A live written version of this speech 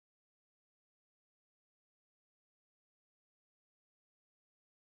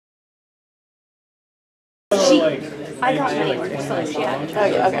I got money orders, so she had to try.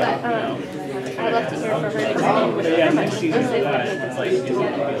 Okay. But I left it here for her to come in. Yeah, next season for that, it's like, it's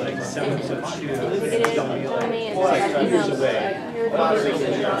gonna be like 7 foot shoes. It is for me, and Like so, you years know, away. you're the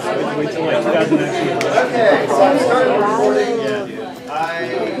Wait till like 2019. Okay, so I'm starting recording. I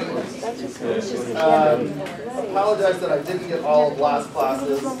apologize that I didn't get all of last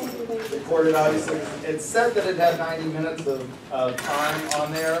class's recorded. Obviously, it said that it had 90 minutes of time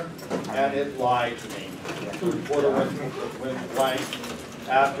on there, and it lied to me. The recorder went blank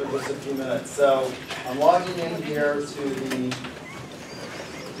after just a few minutes. So I'm logging in here to the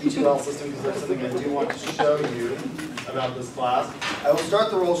D2L system because there's something I do want to show you about this class. I will start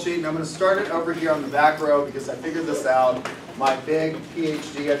the roll sheet, and I'm going to start it over here on the back row because I figured this out. My big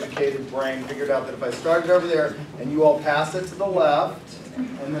PhD educated brain figured out that if I started over there and you all pass it to the left,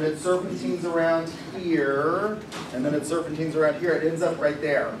 and then it serpentines around here, and then it serpentines around here, it ends up right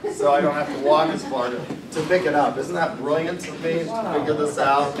there. So I don't have to walk as far to pick it up. Isn't that brilliant of me to figure this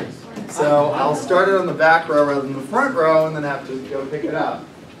out? So I'll start it on the back row rather than the front row and then have to go pick it up.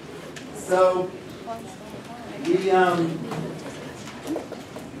 So we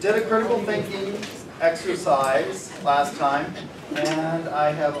did a critical thinking exercise last time, and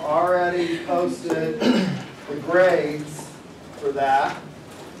I have already posted the grades for that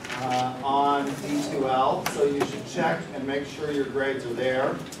on D2L, so you should check and make sure your grades are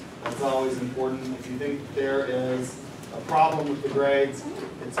there. That's always important. If you think there is a problem with the grades,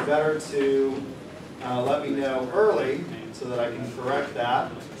 it's better to let me know early so that I can correct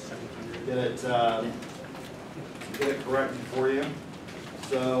that, get it corrected for you.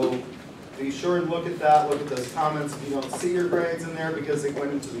 So be sure and look at that, look at those comments. If you don't see your grades in there because they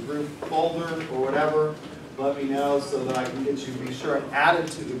went into the group folder or whatever, let me know so that I can get you, be sure and add it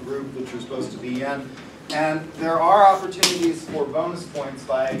to the group that you're supposed to be in. And there are opportunities for bonus points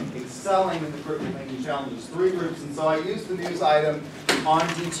by excelling in the critical thinking challenges. 3 groups, and so I use the news item on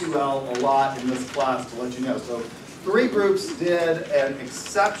D2L a lot in this class to let you know. So 3 groups did an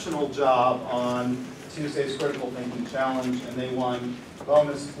exceptional job on Tuesday's critical thinking challenge, and they won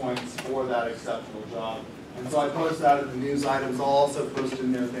bonus points for that exceptional job. And so I post that in the news items. I'll also post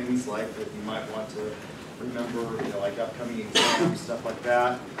in there things like that you might want to remember, like upcoming exams, stuff like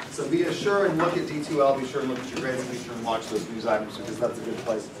that. So be sure and look at D2L, be sure and look at your grades, and be sure and watch those news items because that's a good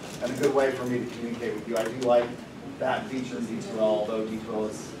place and a good way for me to communicate with you. I do like that feature in D2L, although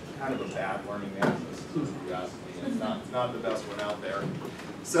D2L is kind of a bad learning management system, if you ask me. It's not the best one out there.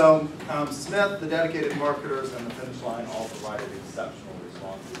 So Smith, the dedicated marketers, and the finish line all provided exceptional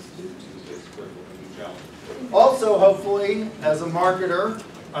responses to Tuesday's critical thinking challenge. Also, hopefully, as a marketer,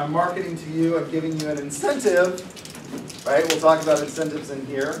 I'm marketing to you, I'm giving you an incentive, right? We'll talk about incentives in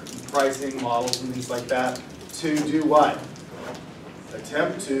here, pricing models and things like that, to do what?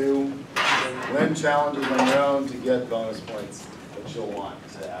 Attempt to win challenges on your own to get bonus points that you'll want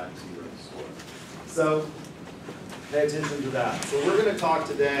to add to your score. So pay attention to that. So we're going to talk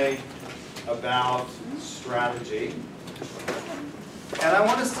today about strategy. And I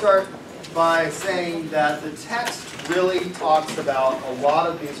want to start by saying that the text really talks about a lot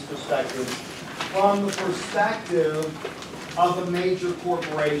of these perspectives from the perspective of a major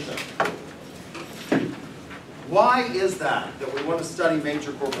corporation. Why is that we want to study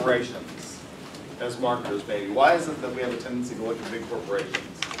major corporations as marketers, maybe? Why is it that we have a tendency to look at big corporations?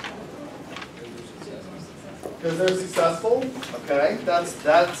 Because they're successful, okay?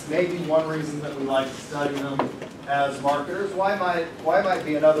 That's maybe one reason that we like to study them as marketers. Why might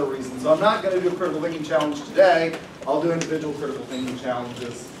be another reason? So I'm not going to do a critical thinking challenge today. I'll do individual critical thinking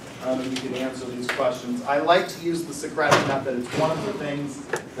challenges, and you can answer these questions. I like to use the Socratic method. It's one of the things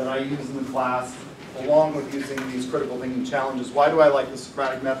that I use in the class, along with using these critical thinking challenges. Why do I like the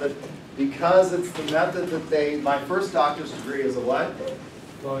Socratic method? Because it's the method that my first doctor's degree is a what?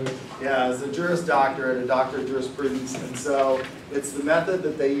 Yeah, as a Juris Doctorate, a doctorate of jurisprudence, and so it's the method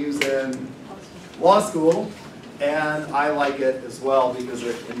that they use in law school, and I like it as well because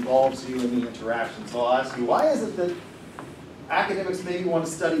it involves you in the interaction. So I'll ask you, why is it that academics maybe want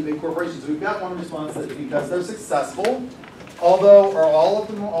to study big corporations? We've got one response that because they're successful, although are all of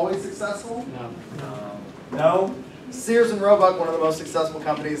them always successful? No. No? Sears and Roebuck, one of the most successful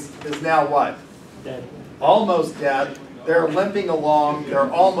companies, is now what? Dead. Almost dead. They're limping along.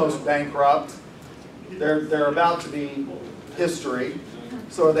 They're almost bankrupt. They're about to be history.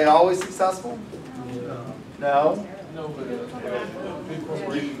 So are they always successful? No? No, but big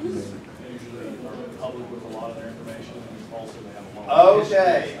corporations usually are public with a lot of their information, and also they have a lot of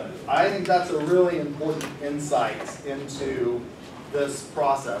Okay. I think that's a really important insight into this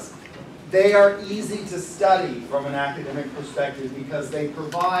process. They are easy to study from an academic perspective because they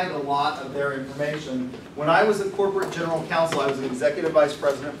provide a lot of their information. When I was a corporate general counsel, I was an executive vice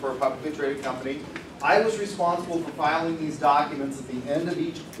president for a publicly traded company. I was responsible for filing these documents at the end of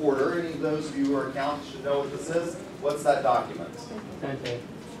each quarter. Any of those of you who are accountants should know what this is. What's that document? 10K.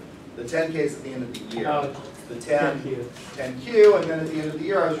 The 10Ks at the end of the year. Oh, The 10Q. 10Q, and then at the end of the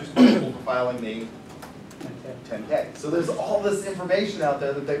year, I was responsible for filing the 10K. 10K. So there's all this information out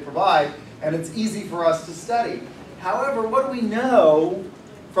there that they provide, and it's easy for us to study. However, what do we know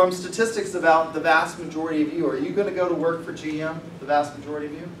from statistics about the vast majority of you? Are you going to go to work for GM, the vast majority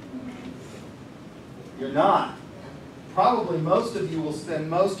of you? You're not. Probably most of you will spend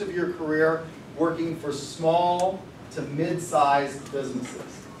most of your career working for small to mid-sized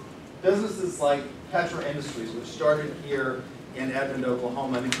businesses. Businesses like Petra Industries, which started here in Edmond,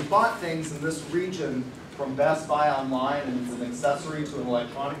 Oklahoma. And if you bought things in this region from Best Buy online and it's an accessory to an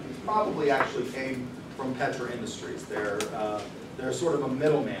electronic, it probably actually came from Petra Industries. They're sort of a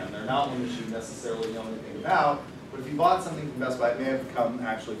middleman. They're not one that you necessarily know anything about. But if you bought something from Best Buy, it may have come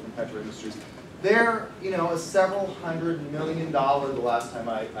actually from Petra Industries. They're, a several $100 million, the last time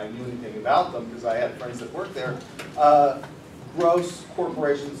I knew anything about them, because I had friends that worked there, gross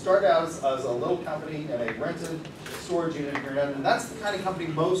corporation. Started out as a little company in a rented storage unit here in Edmond. And that's the kind of company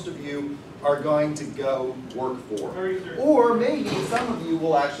most of you are going to go work for. Or maybe some of you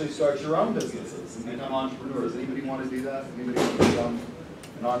will actually start your own businesses and become entrepreneurs. Anybody want to do that? Anybody want to become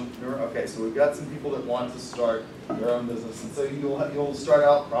an entrepreneur? Okay, so we've got some people that want to start their own business. And so you'll start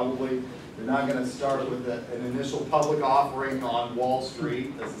out probably, you're not going to start with an initial public offering on Wall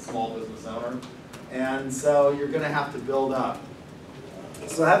Street as a small business owner. And so you're going to have to build up.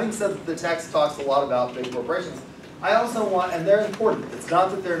 So having said that the text talks a lot about big corporations, I also want, and they're important, it's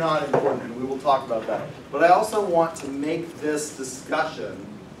not that they're not important, and we will talk about that, but I also want to make this discussion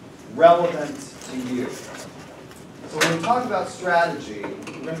relevant to you. So when we talk about strategy,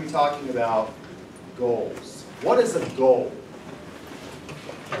 we're going to be talking about goals. What is a goal?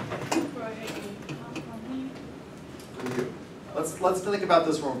 For you. Let's think about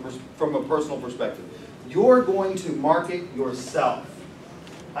this from a personal perspective. You're going to market yourself.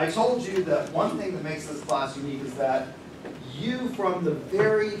 I told you that one thing that makes this class unique is that you, from the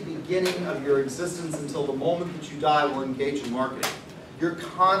very beginning of your existence until the moment that you die, will engage in marketing. You're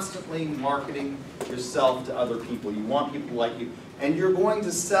constantly marketing yourself to other people. You want people like you. And you're going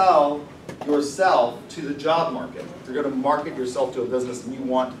to sell yourself to the job market. You're going to market yourself to a business, and you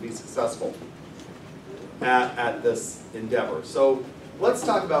want to be successful at this endeavor. So let's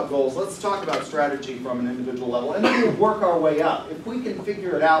talk about goals. Let's talk about strategy from an individual level, and then we'll work our way up. If we can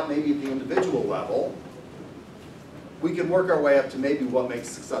figure it out maybe at the individual level, we can work our way up to maybe what makes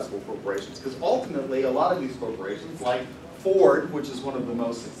successful corporations. Because ultimately, a lot of these corporations, like Ford, which is one of the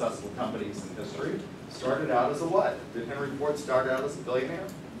most successful companies in history, started out as a what? Did Henry Ford start out as a billionaire?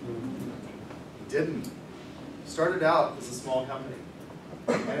 He didn't. He started out as a small company.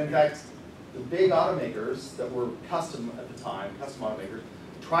 And in fact, the big automakers that were custom at the time, custom automakers,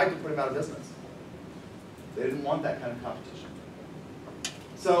 tried to put him out of business. They didn't want that kind of competition.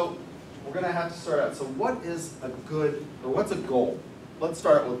 So we're going to have to start out. So what is a good, or what's a goal? Let's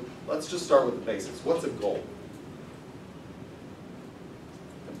just start with the basics. What's a goal?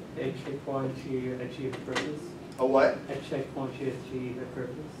 A checkpoint to achieve a purpose. A what? A checkpoint to achieve a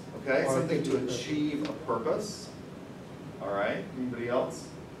purpose. Okay, Or something to purpose. achieve a purpose. All right, anybody else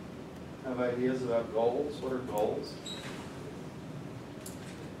have ideas about goals? What are goals?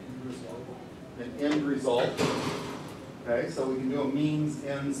 An end result. Okay, so we can do a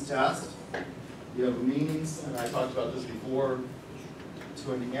means-ends test. You have a means, and I talked about this before,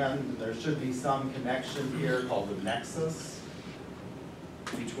 to an end. There should be some connection here called the nexus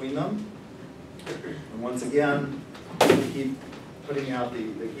between them. And once again, they keep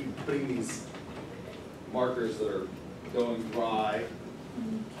putting these markers that are going dry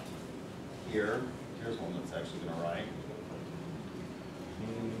here. Here's one that's actually going to write.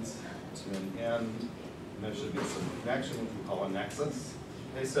 Means to an end. And there should be some connection, which we call a nexus.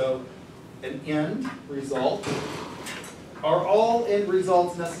 Okay, so an end result. Are all end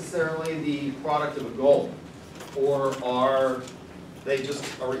results necessarily the product of a goal? Or are they just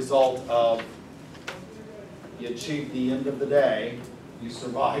a result of you achieved the end of the day, you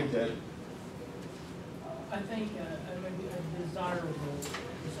survived it? I think maybe a desirable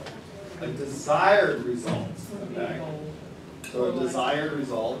result. A desired result. Would be a Okay. goal. So a desired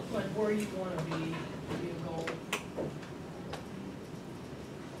result. Like where you want to be would be a goal.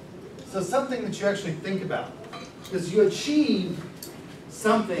 So something that you actually think about. Because you achieve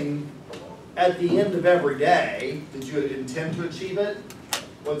something at the end of every day. Did you intend to achieve it?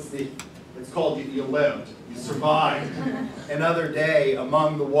 What's the It's called you lived, you survived another day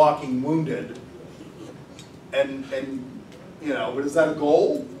among the walking wounded. And you know, but is that a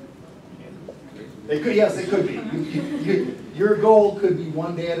goal? It could, yes, it could be. Your goal could be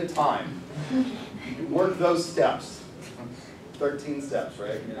one day at a time. Work those steps. 13 steps,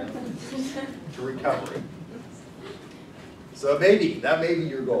 right? You know, to recovery. So maybe, that may be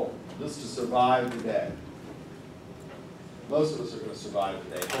your goal, just to survive the day. Most of us are going to survive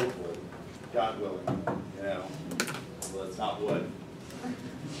the day, hopefully, God willing, you know. Well, it's not wood.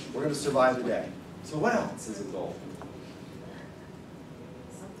 We're going to survive the day. So what else is a goal?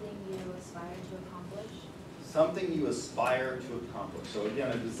 Something you aspire to accomplish. Something you aspire to accomplish. So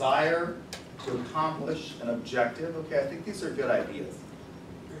again, a desire to accomplish an objective. Okay, I think these are good ideas.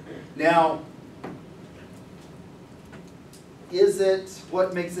 Now,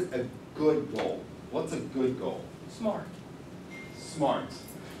 what makes it a good goal? What's a good goal? Smart. Smart.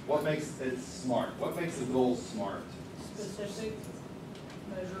 What makes it smart? What makes a goal smart? Specific,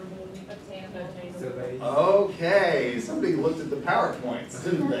 measurable, attainable. Survey. Okay, somebody looked at the PowerPoints,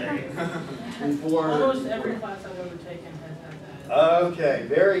 didn't they? Before. Almost every class I've ever taken has had that. Okay,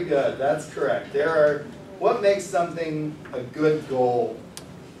 very good. That's correct. What makes something a good goal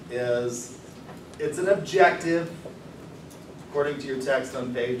is it's an objective, according to your text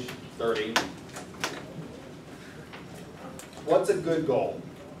on page 30. What's a good goal?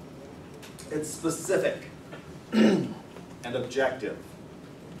 It's specific and objective.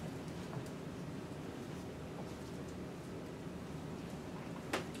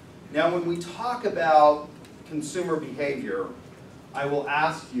 Now, when we talk about consumer behavior, I will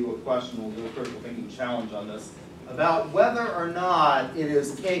ask you a question, we'll do a critical thinking challenge on this, about whether or not it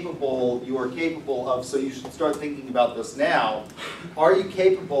is capable, you are capable of, so you should start thinking about this now, are you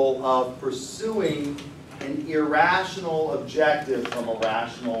capable of pursuing an irrational objective from a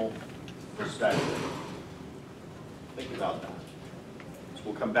rational perspective? Think about that.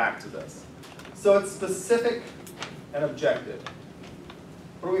 We'll come back to this. So it's specific and objective.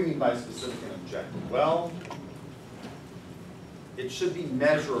 What do we mean by specific and objective? Well, it should be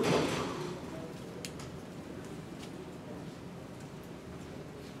measurable.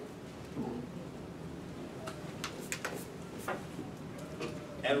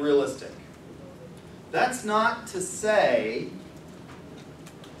 And realistic. That's not to say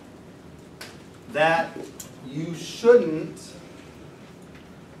that you shouldn't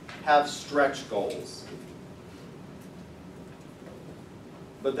have stretch goals,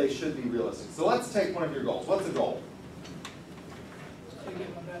 but they should be realistic. So let's take one of your goals. What's the goal? To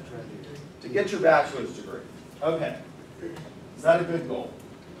get my bachelor's degree. To get your bachelor's degree. Okay. Is that a good goal?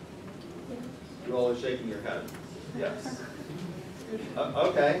 You all are shaking your head. Yes.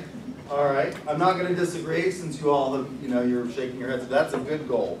 Okay. All right. I'm not going to disagree since you all have, you're shaking your heads. That's a good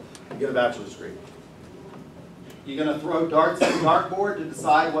goal to get a bachelor's degree. You're going to throw darts at the dartboard to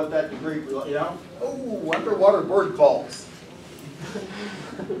decide what that degree, oh, underwater bird calls.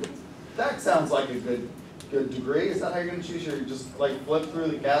 That sounds like a good degree. Is that how you're going to choose your, just like flip through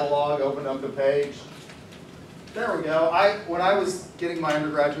the catalog, open up the page? There we go. When I was getting my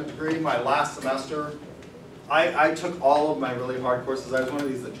undergraduate degree, my last semester, I took all of my really hard courses. I was one of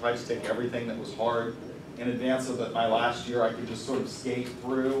these that tried to take everything that was hard in advance so that my last year I could just sort of skate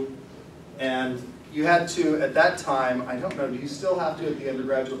through. And you had to, at that time, I don't know, do you still have to at the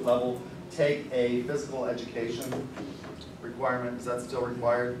undergraduate level take a physical education requirement? Is that still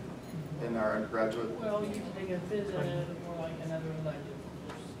required in our undergraduate? Well, you can take a phys ed or like another elective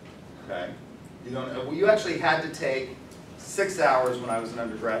course. Okay. You don't, well, you actually had to take 6 hours when I was an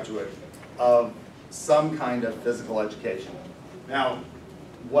undergraduate of some kind of physical education. Now,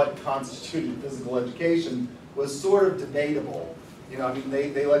 what constituted physical education was sort of debatable. I mean,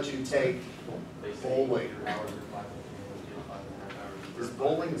 they let you take bowling. Is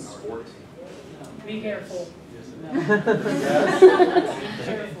bowling a sport? Be careful. Yes. Be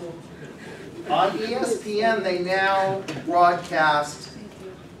careful. On ESPN, they now broadcast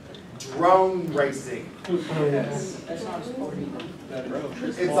drone racing. That's not a sport either.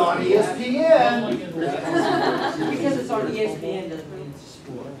 It's on ESPN. Because it's on ESPN doesn't mean it's a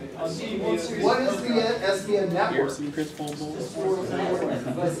sport. What is the ESPN network? It's a sports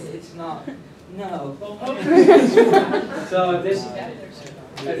network, but it's not. No. So if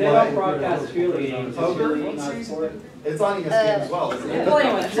they don't broadcast cheerleading, is cheerleading not a sport? It's on ESPN as well, isn't They're it?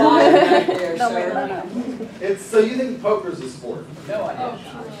 playing with fire back there, No, wait, sir. It's, so you think poker's a sport? No, I don't.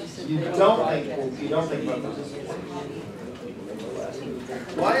 You don't think poker's a sport?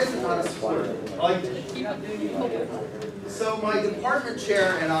 Why is it not a sport? Like, so my department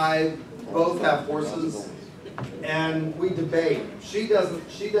chair and I both have horses, and we debate. She doesn't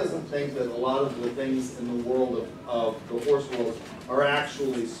think that a lot of the things in the world of the horse world are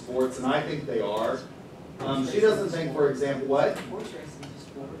actually sports, and I think they are. She doesn't think, for example, what? Horse racing is a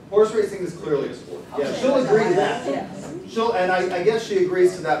sport. Horse racing is clearly a sport. Yeah, she'll agree to that. Yes. And I guess she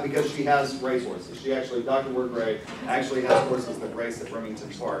agrees to that because she has race horses. She actually, Dr. Wordgray actually has horses that race at Remington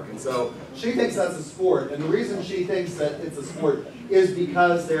Park. And so she thinks that's a sport. And the reason she thinks that it's a sport is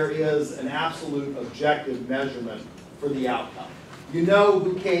because there is an absolute objective measurement for the outcome. You know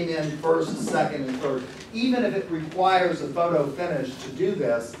who came in first, second, and third. Even if it requires a photo finish to do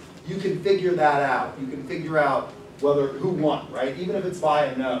this, you can figure that out. You can figure out who won, right? Even if it's by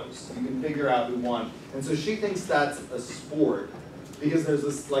a nose, you can figure out who won. And so she thinks that's a sport because there's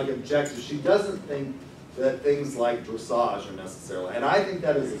this like objective. She doesn't think that things like dressage are necessarily, and I think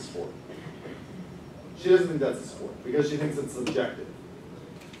that is a sport. She doesn't think that's a sport because she thinks it's subjective.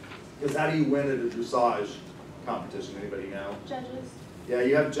 Because how do you win at a dressage competition? Anybody know? Judges. Yeah,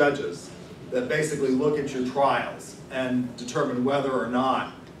 you have judges that basically look at your trials and determine whether or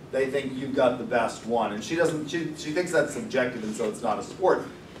not they think you've got the best one. And she thinks that's subjective, and so it's not a sport.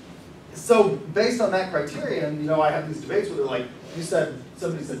 So based on that criterion, I have these debates with her, like,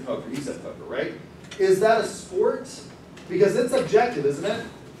 somebody said poker, you said poker, right? Is that a sport? Because it's objective, isn't it?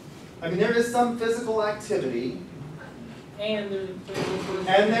 I mean, there is some physical activity, And there's a clear winner.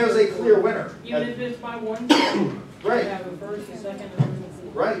 and there's a clear winner. Even if it's by one, Right. you have a first, a second, and a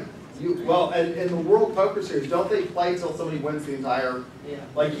third. Right. And in the World Poker Series, don't they play till somebody wins the entire? Yeah.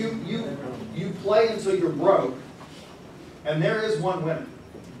 Like you play until you're broke, and there is one winner.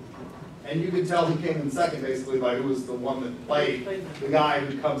 And you can tell who came in second basically by who was the one that played the guy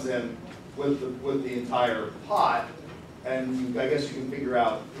who comes in with the entire pot. And I guess you can figure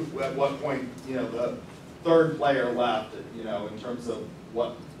out at what point the third player left. In terms of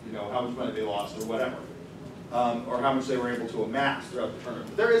what how much money they lost or whatever. Or how much they were able to amass throughout the tournament.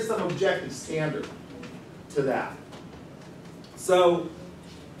 But there is some objective standard to that. So,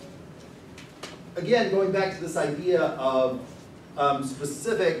 again, going back to this idea of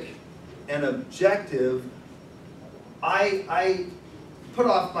specific and objective, I put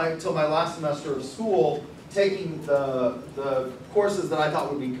off till my last semester of school taking the courses that I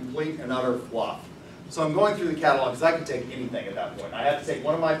thought would be complete and utter fluff. So I'm going through the catalog because I could take anything at that point. I had to take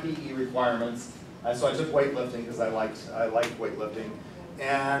one of my PE requirements. So I took weightlifting because I liked weightlifting,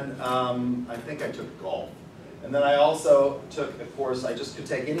 and I think I took golf. And then I also took a course, I just could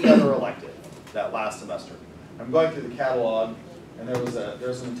take any other elective that last semester. I'm going through the catalog, and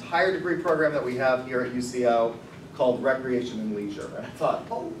there's an entire degree program that we have here at UCO called Recreation and Leisure. And I thought,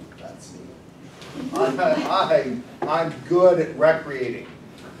 oh, that's neat. I'm good at recreating.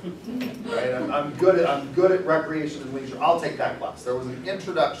 Right? I'm good at recreation and leisure. I'll take that class. There was an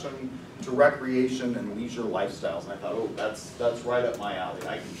introduction to recreation and leisure lifestyles, and I thought, oh, that's right up my alley.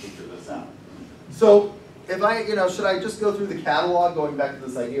 I can figure this out. So, if I, should I just go through the catalog, going back to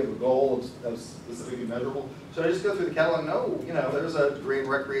this idea of a goal of specifically measurable? Should I just go through the catalog? No, there's a degree in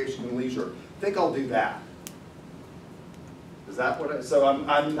recreation and leisure. I think I'll do that. Is that what so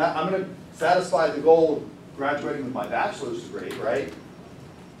I'm going to satisfy the goal of graduating with my bachelor's degree, right?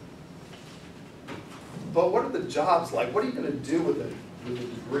 But what are the jobs like? What are you going to do with a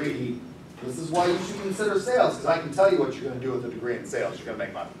degree? This is why you should consider sales, because I can tell you what you're going to do with a degree in sales. You're going to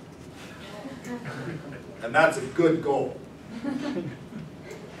make money. And that's a good goal.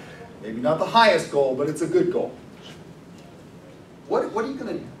 Maybe not the highest goal, but it's a good goal. What are you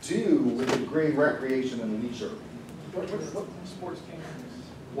going to do with a degree in recreation and leisure? What sports camps?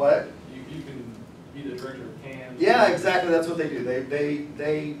 What? You can be the director of camps. Yeah, exactly. That's what they do.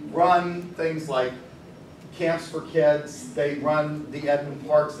 They run things like camps for kids. They run the Edmond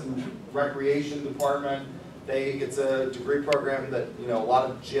Parks and Recreation Department. It's a degree program that a lot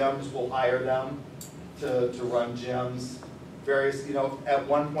of gyms will hire them to run gyms. Various, at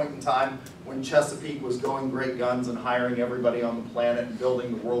one point in time when Chesapeake was going great guns and hiring everybody on the planet and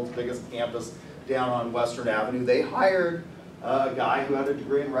building the world's biggest campus down on Western Avenue, they hired a guy who had a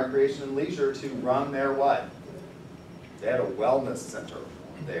degree in recreation and leisure to run their what? They had a wellness center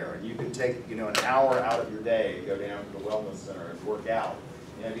there, and you could take an hour out of your day and go down to the wellness center and work out.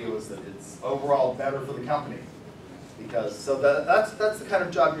 The idea was that it's overall better for the company, because that's the kind of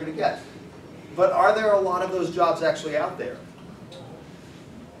job you're going to get. But are there a lot of those jobs actually out there?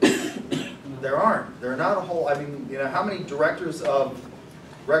 There aren't. There are not a whole. I mean, how many directors of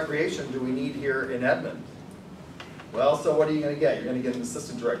recreation do we need here in Edmond? Well, so what are you going to get? You're going to get an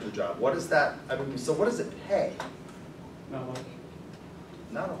assistant director job. What is that? I mean, so what does it pay? Not much.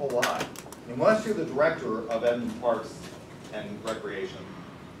 Not a whole lot. I mean, unless you're the director of Edmond Parks and Recreation,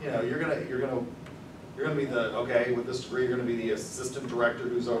 you're gonna You're gonna be the, okay, with this degree, you're gonna be the assistant director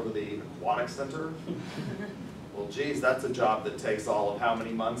who's over the aquatic center? Well, geez, that's a job that takes all of how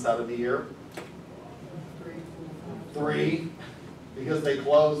many months out of the year? 3, 4, 5. 3, because they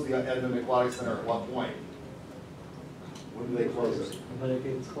close the Edmond Aquatic Center at what point? When do they close it? But it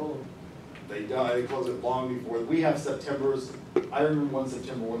gets cold. They close it long before. We have Septembers. I remember one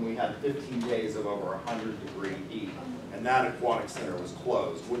September when we had 15 days of over 100-degree heat, and that aquatic center was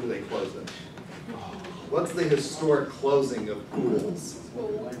closed. When do they close it? What's the historic closing of pools?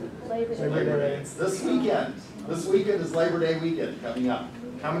 Labor Day. Labor Day. It's this weekend. This weekend is Labor Day weekend coming up.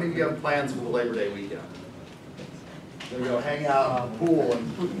 How many of you have plans for the Labor Day weekend? They're gonna go hang out in the pool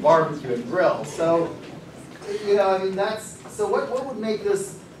and barbecue and grill. So, you know, I mean, so what would make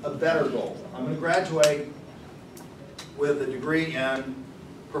this a better goal? I'm gonna graduate with a degree in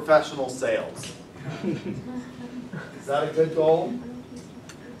professional sales. Is that a good goal?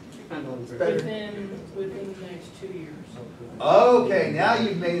 Within the next 2 years. Okay, now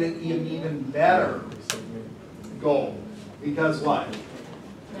you've made it an even better goal. Because what?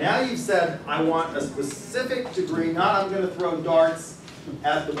 Now you've said, I want a specific degree, not I'm going to throw darts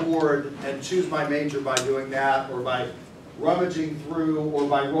at the board and choose my major by doing that, or by rummaging through, or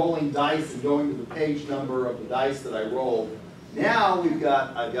by rolling dice and going to the page number of the dice that I rolled. Now I've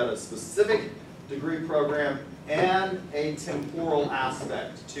got a specific degree program and a temporal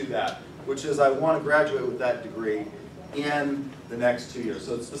aspect to that, which is I want to graduate with that degree in the next 2 years.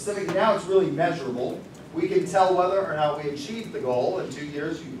 So it's specific. Now it's really measurable. We can tell whether or not we achieved the goal in 2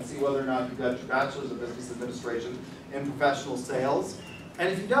 years. You can see whether or not you've got your bachelor's of business administration in professional sales. And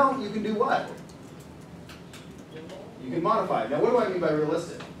if you don't, you can do what? You can modify it. Now, what do I mean by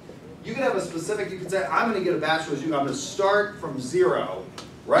realistic? You can have a specific, you can say, I'm going to get a bachelor's, I'm going to start from 0,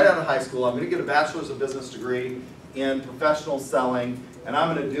 right out of high school. I'm going to get a bachelor's of business degree in professional selling, and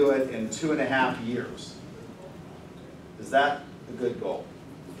I'm going to do it in 2.5 years. Is that a good goal?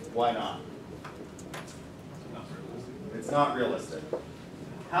 Why not? It's not realistic.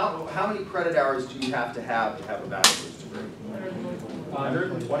 How many credit hours do you have to have a bachelor's degree?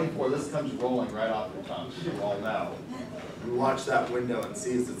 124. This comes rolling right off your tongue. You all know. You watch that window and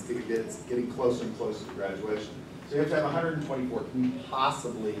see as it's getting closer and closer to graduation. So you have to have 124. Can you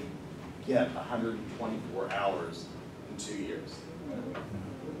possibly get 124 hours in 2 years?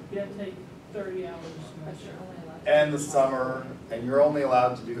 You have to take 30 hours. And the summer, and you're only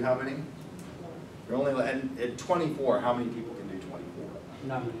allowed to do how many? You're only and at 24, how many people can do 24?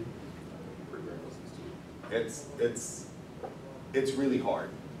 Not many. It's really hard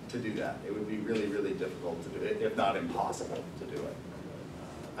to do that. It would be really, really difficult to do it, if not impossible to do it.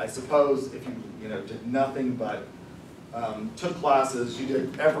 I suppose if you did nothing but took classes, you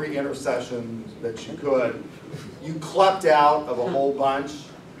did every intercession that you could, you clept out of a whole bunch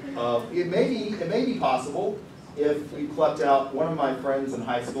of, it may be possible if you clept out. One of my friends in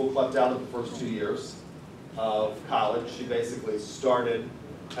high school clept out of the first 2 years of college. She basically started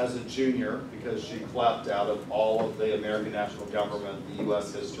as a junior because she clept out of all of the American national government, the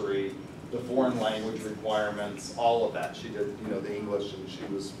U.S. history, the foreign language requirements, all of that. She did, the English, and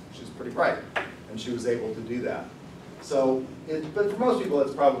she's pretty bright, and she was able to do that. So, but for most people,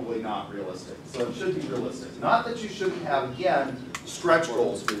 it's probably not realistic. So it should be realistic. Not that you shouldn't have, again, stretch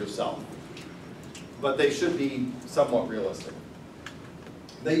goals for yourself, but they should be somewhat realistic.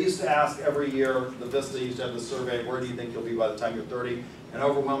 They used to ask every year, the VISTA used to have the survey, where do you think you'll be by the time you're 30? And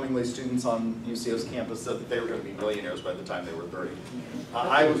overwhelmingly, students on UCO's campus said that they were going to be millionaires by the time they were 30.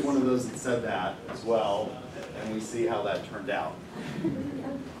 I was one of those that said that as well, and we see how that turned out.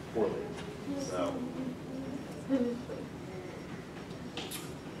 Poorly.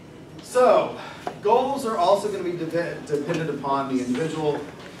 So, goals are also going to be dependent upon the individual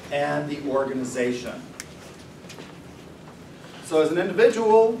and the organization. So as an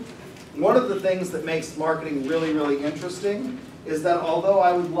individual, one of the things that makes marketing really, really interesting is that although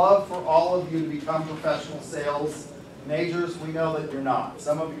I would love for all of you to become professional sales majors, we know that you're not.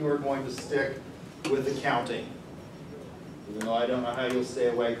 Some of you are going to stick with accounting. Even though I don't know how you'll stay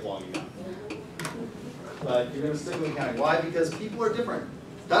awake long enough. But you're going to stick with accounting. Why? Because people are different.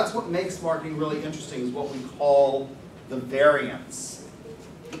 That's what makes marketing really interesting, is what we call the variance.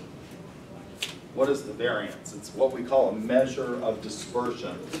 What is the variance? It's what we call a measure of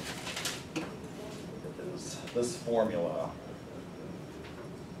dispersion. It is this formula.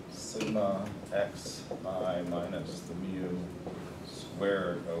 Sigma xi minus the mu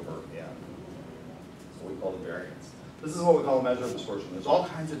squared over n. That's what we call the variance. This is what we call a measure of dispersion. There's all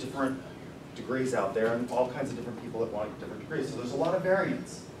kinds of different degrees out there and all kinds of different people that want different degrees. So there's a lot of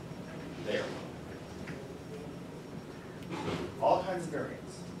variance there. All kinds of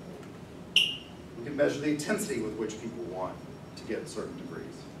variance. We can measure the intensity with which people want to get certain degrees.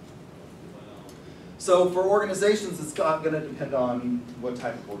 So for organizations, it's going to depend on what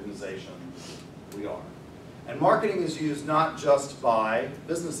type of organization we are. And marketing is used not just by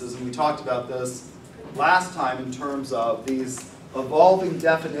businesses, and we talked about this last time in terms of these evolving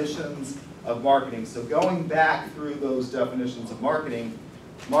definitions of marketing. So going back through those definitions of marketing,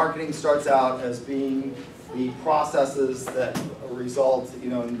 marketing starts out as being the processes that result,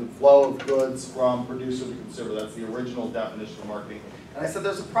 in the flow of goods from producer to consumer. That's the original definition of marketing. And I said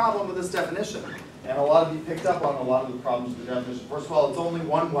there's a problem with this definition. And a lot of you picked up on a lot of the problems with the definition. First of all, it's only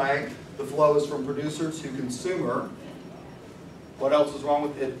one way. The flow is from producer to consumer. What else was wrong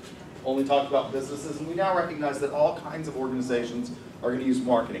with it? Only talked about businesses. And we now recognize that all kinds of organizations are going to use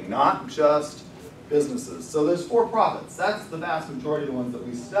marketing, not just businesses. So there's for-profits. That's the vast majority of the ones that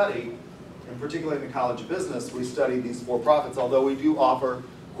we study. And particularly in the College of Business, we study these for-profits, although we do offer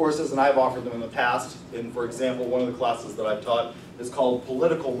courses, and I've offered them in the past. And for example, one of the classes that I've taught is called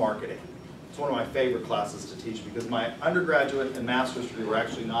Political Marketing. It's one of my favorite classes to teach because my undergraduate and master's degree were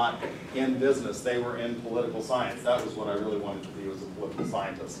actually not in business. They were in political science. That was what I really wanted to be, was a political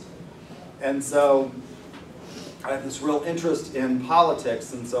scientist. And so I have this real interest in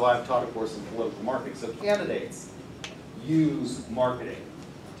politics, and so I've taught a course in political marketing. So candidates use marketing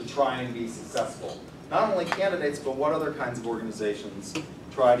to try and be successful. Not only candidates, but what other kinds of organizations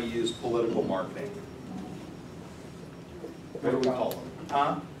try to use political marketing? What do we call them?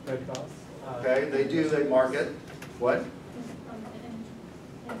 Huh? Red Cross. Okay, they market. What?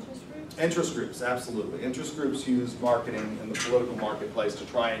 Interest groups? Interest groups, absolutely. Interest groups use marketing in the political marketplace to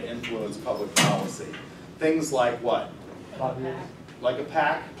try and influence public policy. Things like what? Like a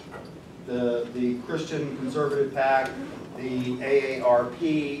PAC, the Christian Conservative PAC, the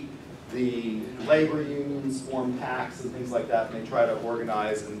AARP, the labor unions form PACs and things like that, and they try to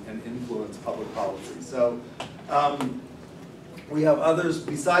organize and influence public policy. So we have others,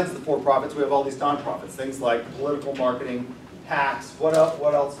 besides the for-profits, we have all these nonprofits, things like political marketing, PACs. What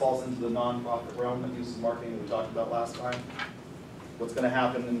else falls into the nonprofit realm that uses marketing that we talked about last time? What's going to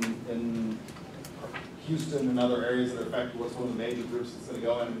happen in Houston and other areas that are affected? What's one of the major groups that's going to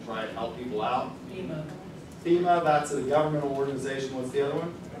go in and try and help people out? FEMA, that's a governmental organization. What's the other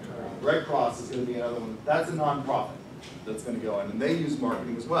one? Red Cross is going to be another one. That's a nonprofit that's going to go in, and they use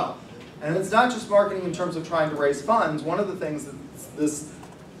marketing as well. And it's not just marketing in terms of trying to raise funds. One of the things that this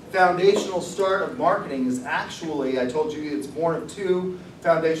foundational start of marketing is actually, I told you it's born of two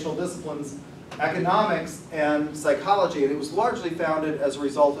foundational disciplines, economics and psychology, and it was largely founded as a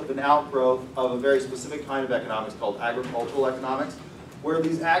result of an outgrowth of a very specific kind of economics called agricultural economics, where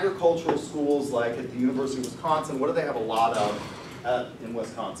these agricultural schools, like at the University of Wisconsin, what do they have a lot of in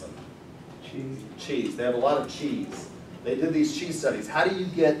Wisconsin? Cheese. Cheese. They have a lot of cheese. They did these cheese studies. How do you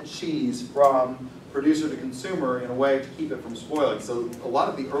get cheese from producer to consumer in a way to keep it from spoiling? So a lot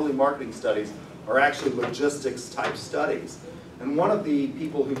of the early marketing studies are actually logistics type studies. And one of the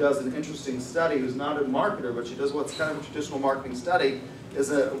people who does an interesting study, who's not a marketer, but she does what's kind of a traditional marketing study,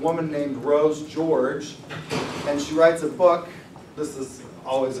 is a woman named Rose George. And she writes a book. This is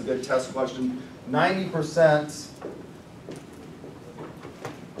always a good test question. 90%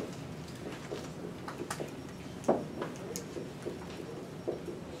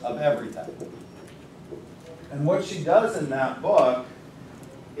 of everything. And what she does in that book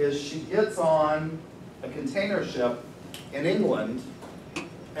is she gets on a container ship in England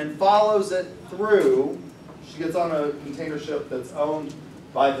and follows it through. She gets on a container ship that's owned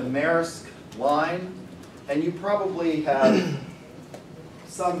by the Maersk Line, and you probably have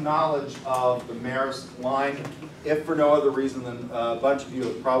some knowledge of the Maersk Line, if for no other reason than a bunch of you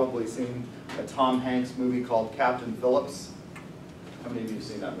have probably seen a Tom Hanks movie called Captain Phillips. How many of you have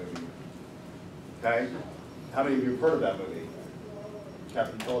seen that movie? Okay. How many of you have heard of that movie?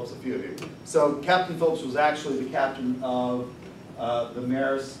 Captain Phillips, a few of you. So Captain Phillips was actually the captain of the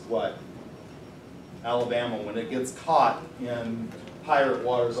Maersk, what? Alabama, when it gets caught in pirate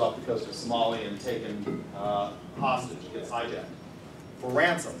waters off the coast of Somalia and taken hostage, gets hijacked for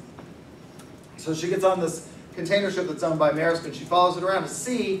ransom. So she gets on this container ship that's owned by Maersk, and she follows it around to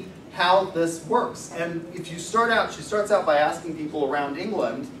see how this works. And if you start out, she starts out by asking people around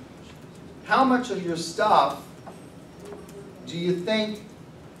England, how much of your stuff do you think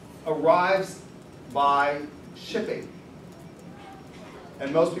arrives by shipping?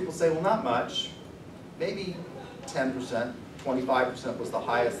 And most people say, well, not much. Maybe 10%, 25% was the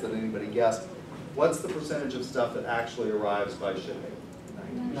highest that anybody guessed. What's the percentage of stuff that actually arrives by shipping?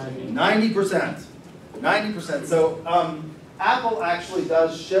 90%. 90%. So Apple actually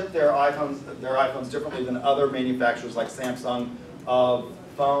does ship their iPhones differently than other manufacturers like Samsung of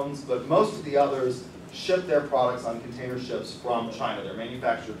phones, but most of the others ship their products on container ships from China. They're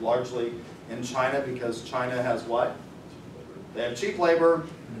manufactured largely in China because China has what? They have cheap labor,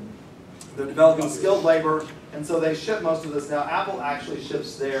 they're developing skilled labor, and so they ship most of this. Now, Apple actually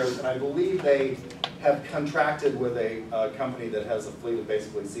ships theirs, and I believe they have contracted with a company that has a fleet of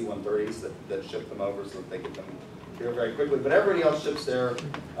basically C-130s that ship them over so that they get them here very quickly. But everybody else ships their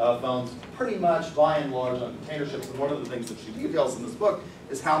phones pretty much by and large on container ships. And one of the things that she details in this book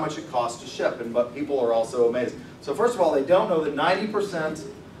is how much it costs to ship, and but people are also amazed. So first of all, they don't know that 90%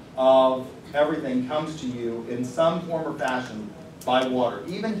 of everything comes to you in some form or fashion by water.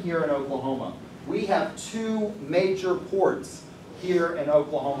 Even here in Oklahoma, we have 2 major ports here in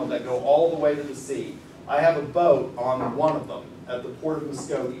Oklahoma that go all the way to the sea. I have a boat on one of them at the Port of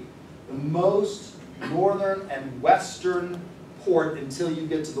Muskogee. The most northern and western port until you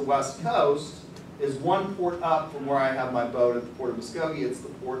get to the west coast is one port up from where I have my boat at the Port of Muskogee. It's the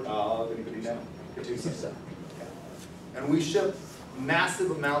port of, anybody know? Catoosa. And we ship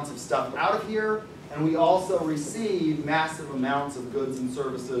massive amounts of stuff out of here, and we also receive massive amounts of goods and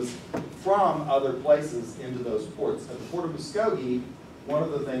services from other places into those ports. At the Port of Muskogee, one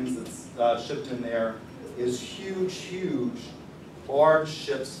of the things that's shipped in there is huge, large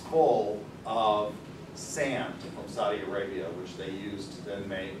ships full of sand from Saudi Arabia, which they use to then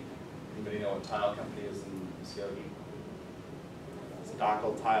make, anybody know what tile company is in Muskogee? It's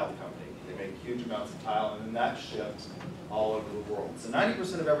Dockel Tile Company. They make huge amounts of tile, and then that's shipped all over the world. So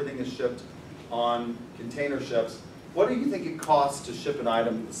 90% of everything is shipped on container ships. What do you think it costs to ship an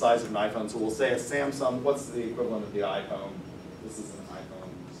item the size of an iPhone? So we'll say a Samsung, what's the equivalent of the iPhone? This is an iPhone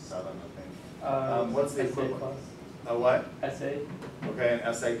 7, I think. What's the equivalent? A what? SA. Okay,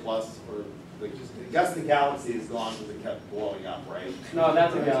 an SA Plus, or I guess the Galaxy is gone because it kept blowing up, right? No,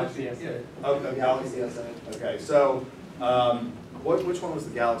 that's a Galaxy SA. Oh, a Galaxy SA. Okay, so which one was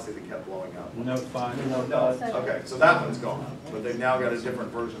the Galaxy that kept blowing up? Note 5. No. Okay, so that one's gone, but they've now got a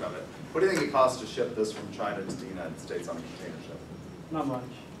different version of it. What do you think it costs to ship this from China to the United States on a container ship? Not much.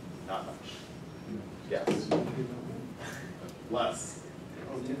 Not much. Yes. Less.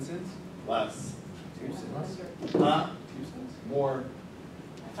 10 cents? Less. 2 cents? Huh? 2 cents? More.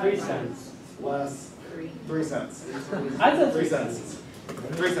 3 cents. Less. 3 cents. I said 3 cents.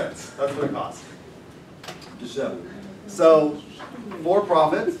 3 cents. That's what it costs to ship. So, for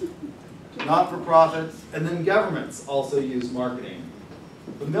profit, not for profit, and then governments also use marketing.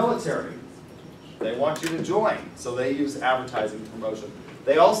 The military, they want you to join, so they use advertising promotion.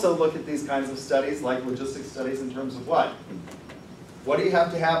 They also look at these kinds of studies, like logistics studies, in terms of what? What do you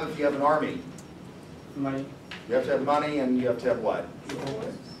have to have if you have an army? Money. You have to have money, and you have to have what?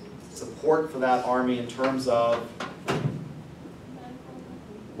 Support for that army in terms of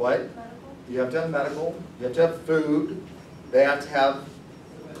what? You have to have medical, you have to have food, they have to have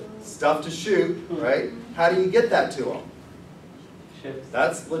stuff to shoot, right? How do you get that to them? Ships.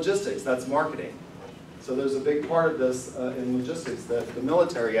 That's logistics, that's marketing. So there's a big part of this in logistics that the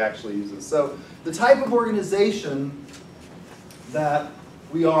military actually uses. So the type of organization that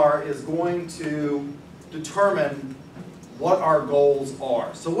we are is going to determine what our goals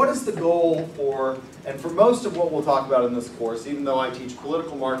are. So what is the goal for, and for most of what we'll talk about in this course, even though I teach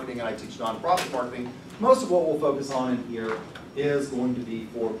political marketing and I teach nonprofit marketing, most of what we'll focus on in here is going to be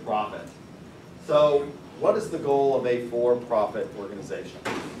for profit. So what is the goal of a for-profit organization?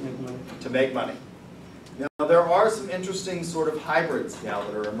 Make money. To make money. Now there are some interesting sort of hybrids now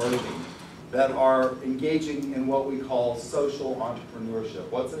that are emerging that are engaging in what we call social entrepreneurship.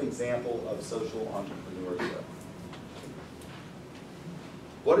 What's an example of social entrepreneurship?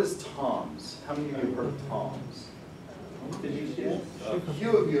 What is TOMS? How many of you have heard of TOMS? Did you see it? A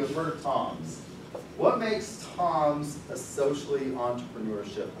few of you have heard of TOMS. What makes TOMS a socially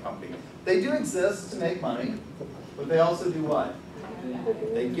entrepreneurship company? They do exist to make money, but they also do what?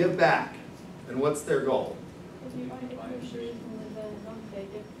 They give back. And what's their goal?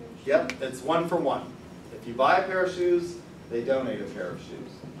 Yep, it's 1 for 1. If you buy a pair of shoes, they donate a pair of shoes.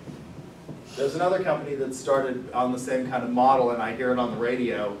 There's another company that started on the same kind of model, and I hear it on the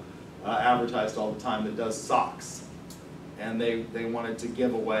radio advertised all the time, that does socks. And they wanted to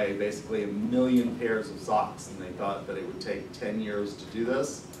give away basically 1 million pairs of socks, and they thought that it would take 10 years to do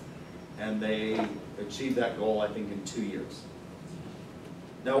this. And they achieved that goal, I think, in 2 years.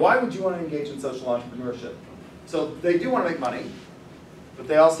 Now, why would you want to engage in social entrepreneurship? So they do want to make money, but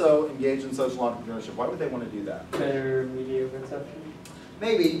they also engage in social entrepreneurship. Why would they want to do that? Better media consumption.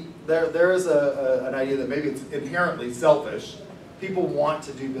 Maybe there is an idea that maybe it's inherently selfish. People want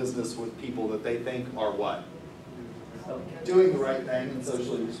to do business with people that they think are what? Doing the right thing and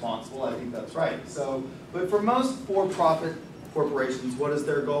socially responsible. I think that's right. So, but for most for-profit corporations, what is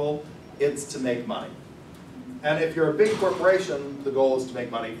their goal? It's to make money. And if you're a big corporation, the goal is to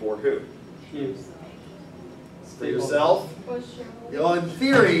make money for who? You. For yourself? You know, in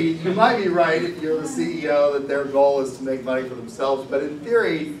theory, you might be right if you're the CEO that their goal is to make money for themselves, but in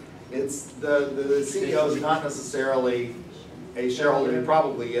theory, it's the CEO is not necessarily a shareholder. He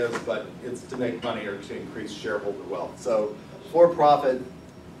probably is, but it's to make money or to increase shareholder wealth. So for-profit,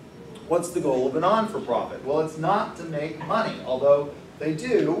 what's the goal of a non-for-profit? Well, it's not to make money, although they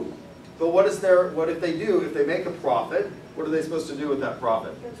do. But what if they do? If they make a profit, what are they supposed to do with that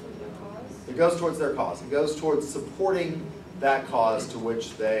profit? It goes towards their cause. It goes towards supporting that cause to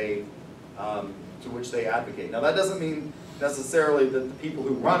which they advocate. Now that doesn't mean necessarily that the people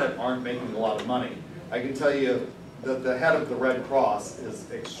who run it aren't making a lot of money. I can tell you that the head of the Red Cross is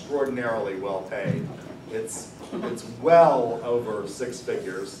extraordinarily well paid. It's well over 6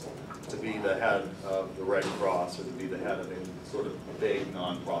 figures to be the head of the Red Cross or to be the head of a sort of big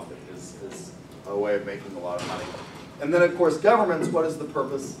nonprofit is a way of making a lot of money. And then of course governments, what is the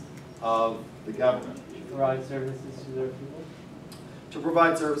purpose of the government? Provide services to their people. To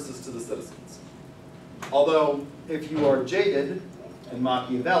provide services to the citizens. Although if you are jaded in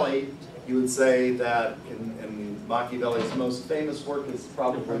Machiavelli, you would say that in Machiavelli's most famous work is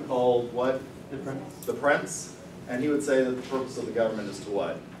probably called what? The Prince. The Prince. And he would say that the purpose of the government is to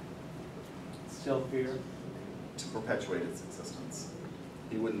what? Still fear. To perpetuate its existence.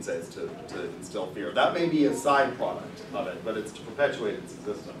 He wouldn't say it's to instill fear. That may be a side product of it, but it's to perpetuate its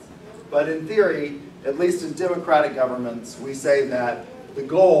existence. But in theory, at least in democratic governments, we say that the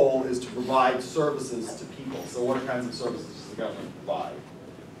goal is to provide services to people. So what kinds of services does the government provide?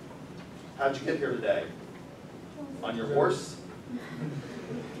 How'd you get here today? On your horse?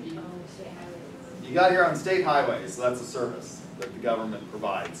 You got here on state highways, so that's a service that the government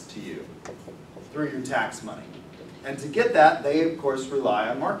provides to you through your tax money. And to get that, they of course rely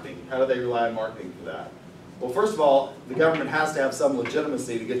on marketing. How do they rely on marketing for that? Well, first of all, the government has to have some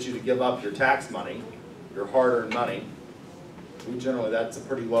legitimacy to get you to give up your tax money, your hard-earned money. Generally, that's a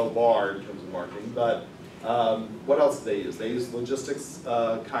pretty low bar in terms of marketing, but what else do they use? They use logistics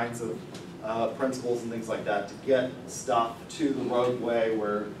kinds of principles and things like that to get stuff to the roadway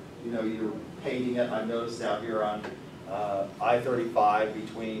where you're paving it. I noticed out here on I-35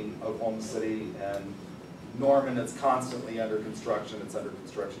 between Oklahoma City and Norman, it's constantly under construction. It's under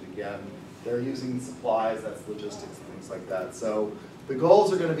construction again. They're using supplies, that's logistics and things like that. So the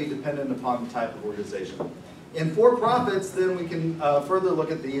goals are going to be dependent upon the type of organization. In for-profits, then we can further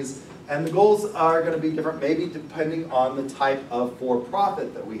look at these, and the goals are going to be different, maybe depending on the type of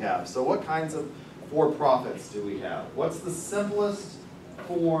for-profit that we have. So what kinds of for-profits do we have? What's the simplest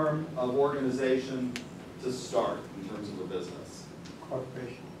form of organization to start in terms of a business?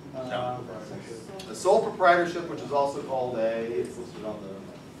 Corporation. A sole proprietorship, which is also called it's listed on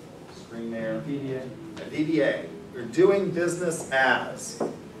the screen there. DBA. A DBA. You're doing business as.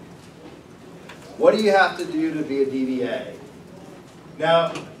 What do you have to do to be a DBA?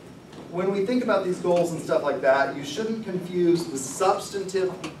 Now, when we think about these goals and stuff like that, you shouldn't confuse the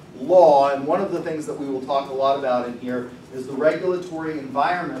substantive law, and one of the things that we will talk a lot about in here is the regulatory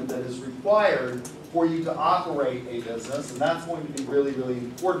environment that is required for you to operate a business, and that's going to be really, really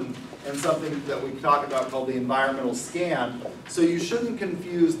important and something that we talk about called the environmental scan. So you shouldn't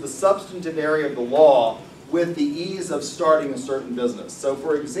confuse the substantive area of the law with the ease of starting a certain business. So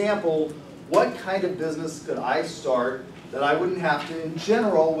for example, what kind of business could I start that I wouldn't have to, in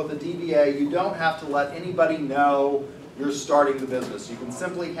general, with a DBA, you don't have to let anybody know you're starting the business. You can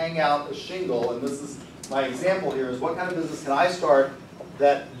simply hang out a shingle, and this is my example here, is what kind of business can I start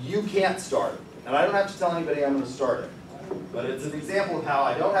that you can't start? And I don't have to tell anybody I'm going to start it. But it's an example of how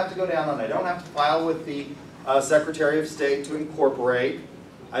I don't have to go down and I don't have to file with the Secretary of State to incorporate.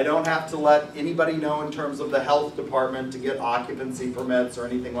 I don't have to let anybody know in terms of the health department to get occupancy permits or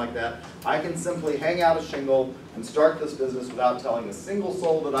anything like that. I can simply hang out a shingle and start this business without telling a single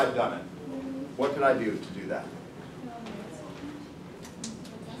soul that I've done it. What can I do to do that?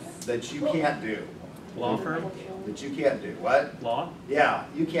 That you can't do. Law firm? That you can't do. What? Law? Yeah,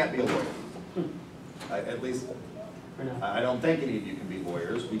 you can't be a lawyer. At least, I don't think any of you can be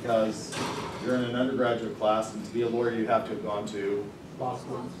lawyers because you're in an undergraduate class, and to be a lawyer you have to have gone to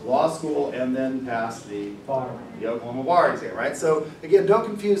law school and then pass the Oklahoma bar exam, right? So again, don't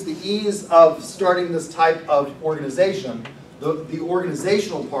confuse the ease of starting this type of organization, the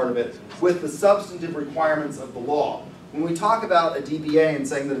organizational part of it, with the substantive requirements of the law. When we talk about a DBA and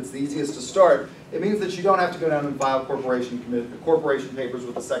saying that it's the easiest to start, it means that you don't have to go down and file corporation papers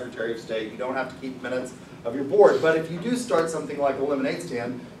with the Secretary of State. You don't have to keep minutes of your board. But if you do start something like a lemonade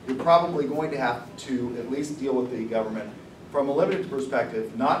stand, you're probably going to have to at least deal with the government from a limited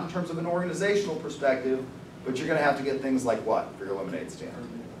perspective, not in terms of an organizational perspective, but you're gonna have to get things like what for your lemonade stand?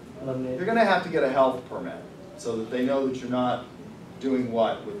 You're gonna have to get a health permit so that they know that you're not doing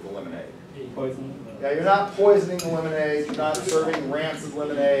what with the lemonade? Poison. Yeah, you're not poisoning the lemonade, you're not serving rancid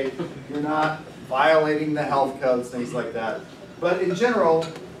lemonade, you're not violating the health codes, things like that. But in general,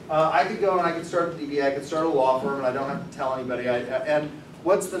 I could go and I could start a DBA, I could start a law firm, and I don't have to tell anybody. And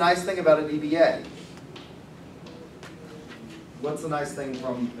what's the nice thing about a DBA? What's the nice thing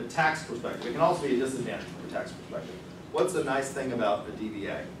from a tax perspective? It can also be a disadvantage from a tax perspective. What's the nice thing about a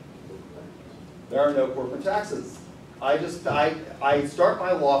DBA? There are no corporate taxes. I start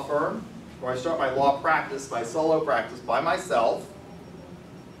my law firm, or I start my law practice, my solo practice by myself,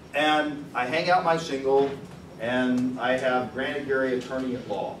 and I hang out my shingle, and I have Granite Gary attorney at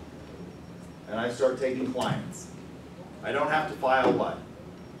law, and I start taking clients. I don't have to file what?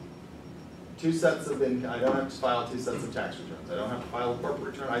 I don't have to file 2 sets of tax returns. I don't have to file a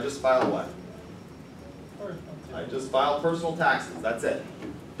corporate return. I just file what? I just file personal taxes. That's it.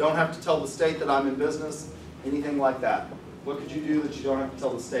 Don't have to tell the state that I'm in business, anything like that. What could you do that you don't have to tell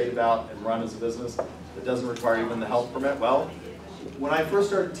the state about and run as a business that doesn't require even the health permit? Well, when I first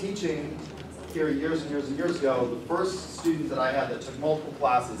started teaching here years and years and years ago, the first student that I had that took multiple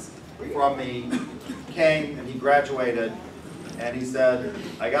classes from me came and he graduated and he said,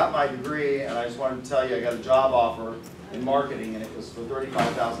 I got my degree and I just wanted to tell you I got a job offer in marketing and it was for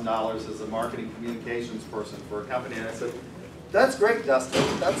 $35,000 as a marketing communications person for a company. And I said, that's great, Dustin.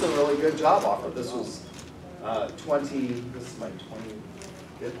 That's a really good job offer. This was this is my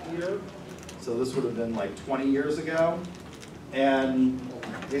 25th year. So this would have been like 20 years ago. And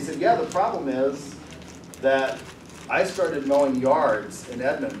he said, yeah, the problem is that I started mowing yards in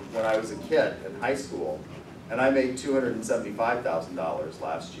Edmond when I was a kid in high school, and I made $275,000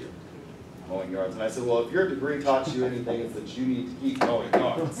 last year mowing yards. And I said, well, if your degree taught you anything, it's that you need to keep mowing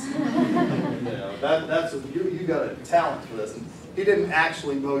yards. That's what you got a talent for this. And he didn't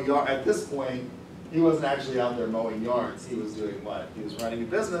actually mow yards. At this point, he wasn't actually out there mowing yards. He was doing what? He was running a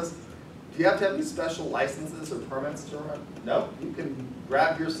business. Do you have to have these special licenses or permits to run? No. You can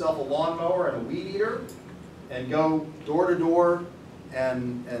grab yourself a lawnmower and a weed eater and go door to door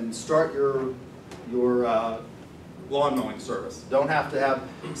and start your lawn mowing service. Don't have to have.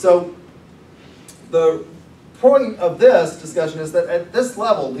 So the point of this discussion is that at this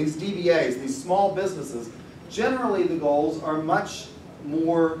level, these DBAs, these small businesses, generally the goals are much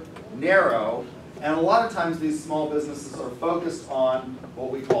more narrow. And a lot of times these small businesses are focused on what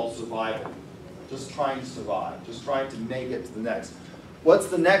we call survival. Just trying to survive, just trying to make it to the next. What's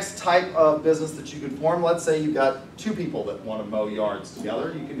the next type of business that you could form? Let's say you've got 2 people that want to mow yards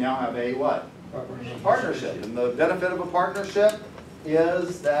together. You can now have a what? Partnership. And the benefit of a partnership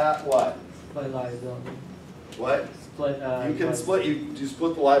is that what? Split liability. What? Split. You can split. You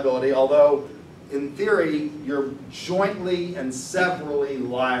split the liability. Although, in theory, you're jointly and severally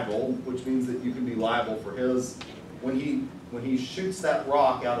liable, which means that you can be liable for his when he shoots that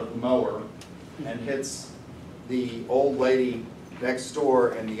rock out of the mower and hits the old lady next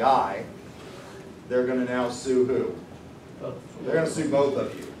door in the eye. They're going to now sue who? Both. They're going to sue both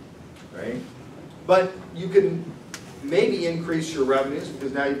of you, right? But you can maybe increase your revenues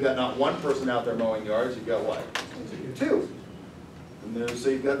because now you've got not 1 person out there mowing yards. You've got what? 2. And so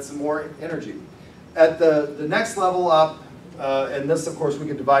you've got some more energy. At the next level up, and this, of course, we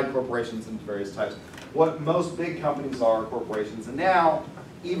could divide corporations into various types. What most big companies are corporations, and now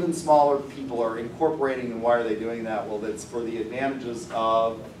even smaller people are incorporating. And why are they doing that? Well, that's for the advantages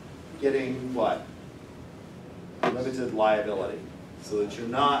of getting what? Limited liability, so that you're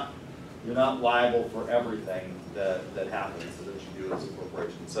not liable for everything that happens that you do as a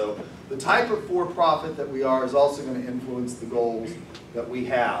corporation. So the type of for-profit that we are is also going to influence the goals that we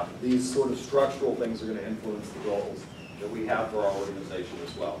have. These sort of structural things are going to influence the goals that we have for our organization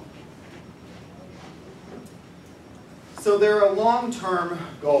as well. So there are long-term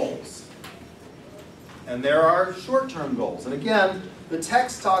goals, and there are short-term goals. And again, the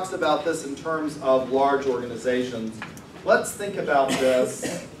text talks about this in terms of large organizations. Let's think about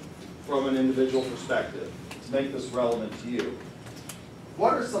this from an individual perspective to make this relevant to you.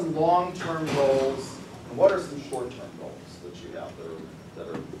 What are some long-term goals, and what are some short-term goals that you have that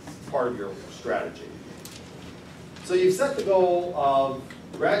are part of your strategy? So you've set the goal of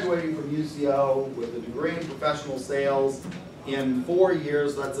graduating from UCO with a degree in professional sales in 4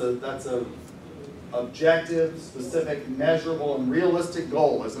 years. That's a objective, specific, measurable, and realistic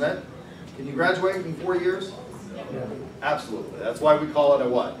goal, isn't it? Can you graduate in 4 years? Yeah. Absolutely. That's why we call it a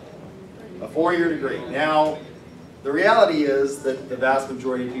what? A 4-year degree. Now, the reality is that the vast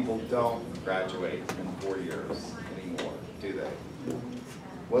majority of people don't graduate in 4 years anymore. do they?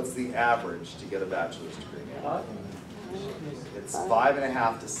 What's the average to get a bachelor's degree? It's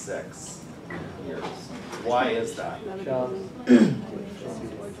 5.5 to 6 years. Why is that?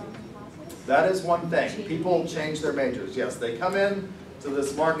 That is one thing. People change their majors. Yes, they come in to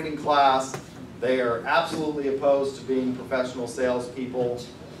this marketing class. They are absolutely opposed to being professional salespeople.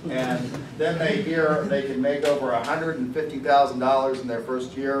 And then they hear they can make over $150,000 in their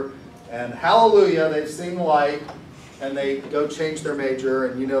first year. And hallelujah, they've seen the light. And they go change their major.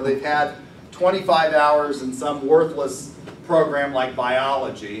 And you know, they've had 25 hours in some worthless program like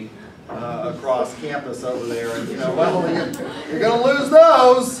biology across campus over there. And you know, well, you're going to lose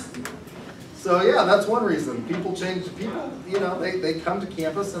those. So yeah, that's one reason. People change, people, you know, they come to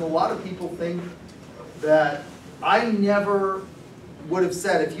campus, and a lot of people think that I never would have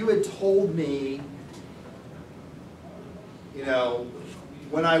said, if you had told me, you know,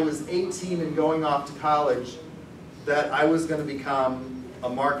 when I was 18 and going off to college, that I was going to become a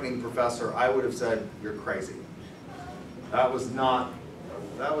marketing professor, I would have said, you're crazy. That was not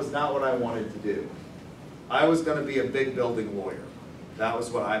what I wanted to do. I was going to be a big building lawyer. That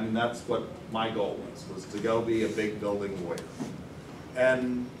was what, I mean, that's what my goal was to go be a big building lawyer.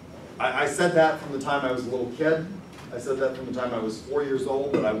 And I said that from the time I was a little kid. I said that from the time I was 4 years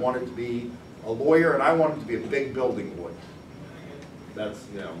old, that I wanted to be a lawyer, and I wanted to be a big building lawyer. That's,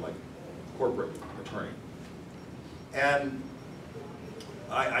 you know, like corporate attorney. And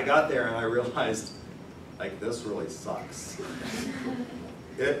I got there and I realized, like, this really sucks.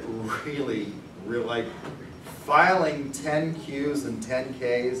 It really, like, filing 10 Qs and 10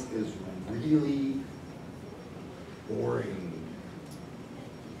 Ks is really boring.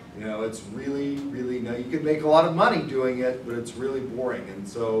 You know, it's really, no, you can make a lot of money doing it, but it's really boring. And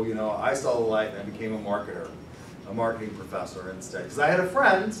so, you know, I saw the light and I became a marketer, a marketing professor instead. Because I had a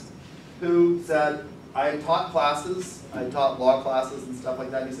friend who said, I had taught classes, I had taught law classes and stuff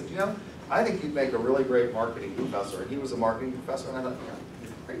like that, and he said, you know, I think you'd make a really great marketing professor. And he was a marketing professor, and I thought, yeah,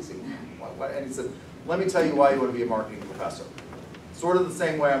 you're crazy. What? And he said, let me tell you why you want to be a marketing professor. Sort of the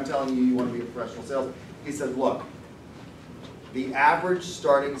same way I'm telling you want to be a professional salesman. He said, look, the average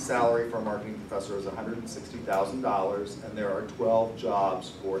starting salary for a marketing professor is $160,000, and there are 12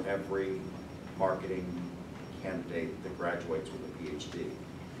 jobs for every marketing candidate that graduates with a PhD.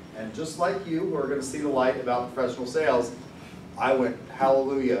 And just like you, who are going to see the light about professional sales, I went,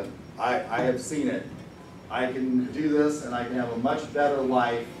 hallelujah, I have seen it. I can do this, and I can have a much better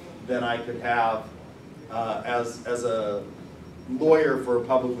life than I could have as a lawyer for a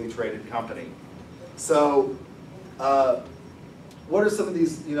publicly traded company. So, what are some of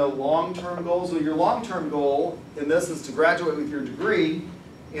these, you know, long-term goals? Well, your long-term goal in this is to graduate with your degree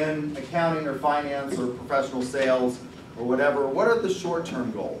in accounting or finance or professional sales or whatever. What are the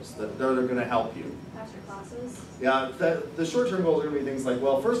short-term goals that are going to help you? Pass your classes. Yeah, the short-term goals are going to be things like,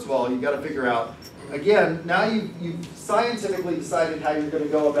 well, first of all, you've got to figure out, again, now you've scientifically decided how you're going to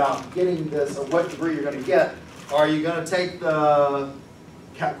go about getting this, or what degree you're going to get. Are you going to take the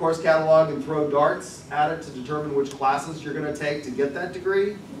course catalog and throw darts at it to determine which classes you're going to take to get that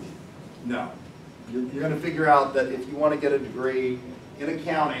degree? No. You're going to figure out that if you want to get a degree in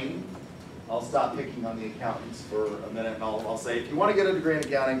accounting, I'll stop picking on the accountants for a minute, and I'll say, if you want to get a degree in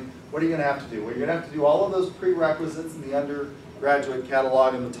accounting, what are you going to have to do? Well, you're going to have to do all of those prerequisites in the undergraduate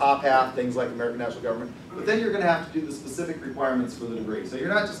catalog in the top half, things like American National Government, but then you're going to have to do the specific requirements for the degree. So you're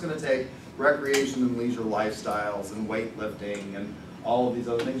not just going to take recreation and leisure lifestyles and weightlifting and all of these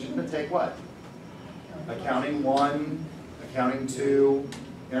other things. You're going to take what? Accounting 1, Accounting 2,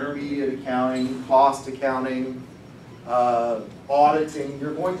 Intermediate Accounting, Cost Accounting, Auditing.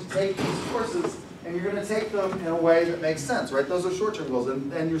 You're going to take these courses and you're going to take them in a way that makes sense, right? Those are short-term goals.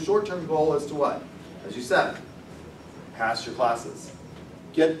 And your short-term goal is to what? As you said, pass your classes.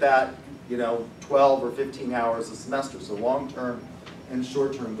 Get that, you know, 12 or 15 hours a semester. So long-term and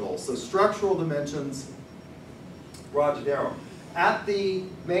short-term goals. So structural dimensions, broad to narrow. At the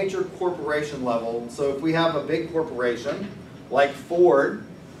major corporation level, so if we have a big corporation like Ford,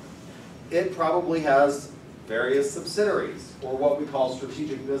 it probably has various subsidiaries, or what we call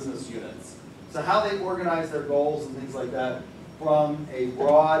strategic business units. So how they organize their goals and things like that from a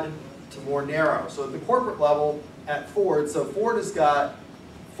broad to more narrow. So at the corporate level at Ford, so Ford has got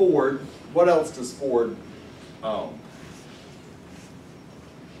Ford. What else does Ford own?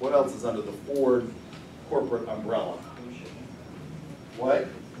 What else is under the Ford corporate umbrella? What?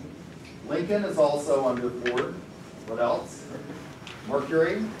 Lincoln is also under Ford. What else?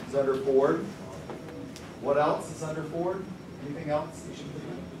 Mercury is under Ford. What else is under Ford? Anything else you should think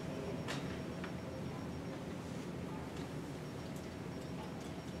of?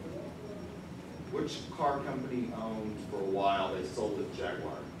 which car company owned for a while, they sold it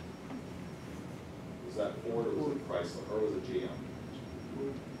Jaguar? Was that Ford or was it Chrysler, or was it GM?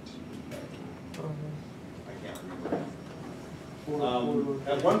 I can't remember.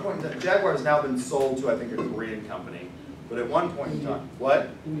 At one point, Jaguar has now been sold to, I think, a Korean company. But at one point in time, what?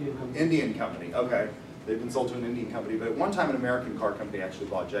 Indian company, okay. They've been sold to an Indian company, but at one time an American car company actually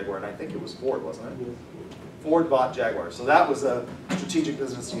bought Jaguar, and I think it was Ford, wasn't it? Ford bought Jaguar, so that was a strategic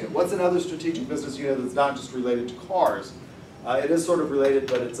business unit. What's another strategic business unit that's not just related to cars? It is sort of related,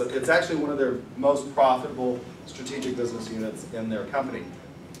 but it's actually one of their most profitable strategic business units in their company.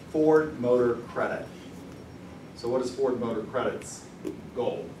 Ford Motor Credit. So what is Ford Motor Credit's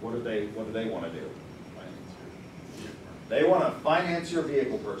goal? What do they want to do? They want to finance your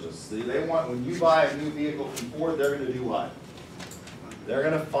vehicle purchase. They want, when you buy a new vehicle from Ford, they're going to do what? They're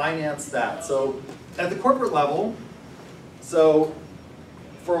going to finance that. So at the corporate level, so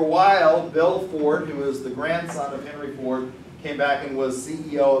for a while, Bill Ford, who is the grandson of Henry Ford, came back and was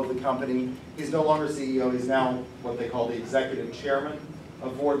CEO of the company. He's no longer CEO. He's now what they call the executive chairman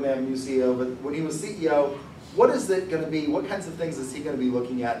of Ford, and they have a new CEO. But when he was CEO, what is it going to be? What kinds of things is he going to be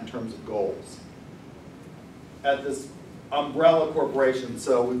looking at in terms of goals at this umbrella corporation?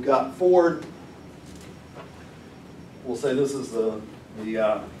 So we've got Ford. We'll say this is the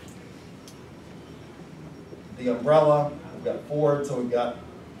umbrella. We've got Ford, so we've got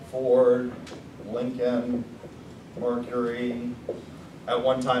Ford, Lincoln, Mercury, at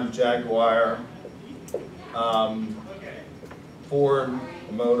one time Jaguar, Ford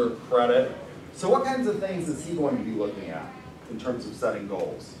Motor Credit. So what kinds of things is he going to be looking at in terms of setting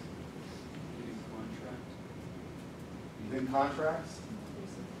goals? You think contracts?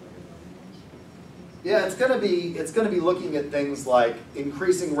 Yeah, it's going to be looking at things like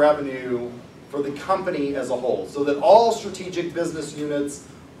increasing revenue for the company as a whole, so that all strategic business units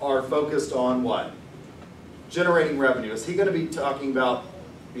are focused on what? Generating revenue. Is he going to be talking about,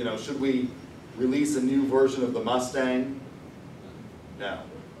 you know, should we release a new version of the Mustang? No.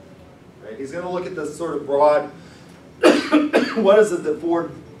 Right? He's going to look at this sort of broad, what is it that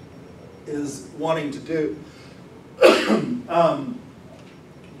Ford is wanting to do?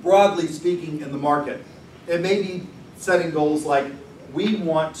 Broadly speaking in the market. It may be setting goals like, we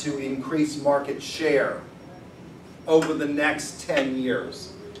want to increase market share over the next 10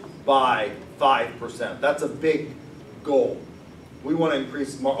 years by 5%. That's a big goal. We want to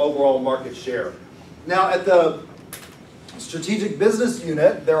increase overall market share. Now at the strategic business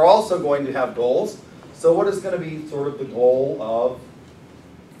unit, they're also going to have goals. So what is going to be sort of the goal of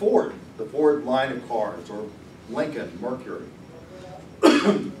Ford, the Ford line of cars, or Lincoln, Mercury?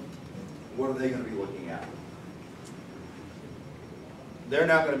 What are they going to be looking at? They're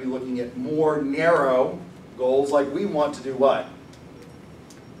not going to be looking at more narrow goals like we want to do what?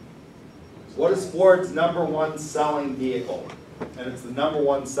 What is Ford's #1 selling vehicle? And it's the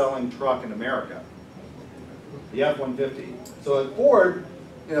 #1 selling truck in America. The F-150. So at Ford,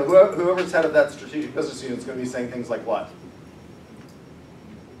 you know, whoever's head of that strategic business unit is going to be saying things like what?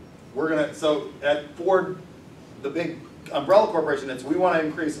 So at Ford, the big umbrella corporation, it's we want to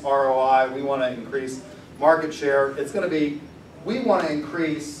increase ROI, we want to increase market share. It's going to be, we want to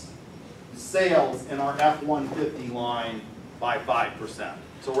increase sales in our F-150 line by 5%.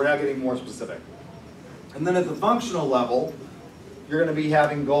 So we're now getting more specific. And then at the functional level, you're going to be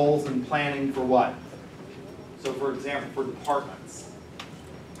having goals and planning for what? So for example, for departments.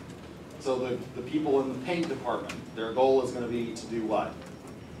 So the people in the paint department, their goal is going to be to do what?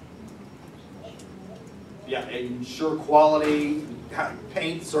 Yeah, ensure quality,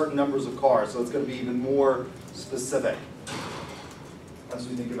 paint certain numbers of cars. So it's going to be even more specific as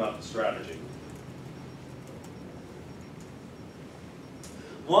we think about the strategy.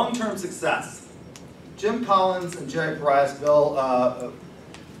 Long-term success. Jim Collins and Jerry Parias wrote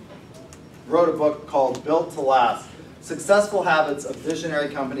a book called Built to Last, Successful Habits of Visionary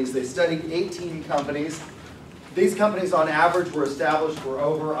Companies. They studied 18 companies. These companies on average were established for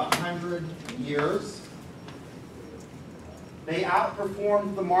over 100 years. They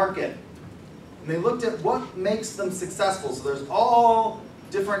outperformed the market. And they looked at what makes them successful. So there's all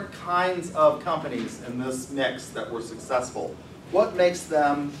different kinds of companies in this mix that were successful. What makes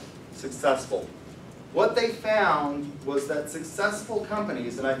them successful? What they found was that successful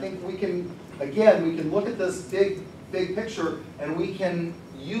companies, and I think we can, again, we can look at this big picture and we can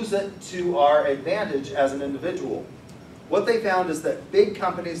use it to our advantage as an individual. What they found is that big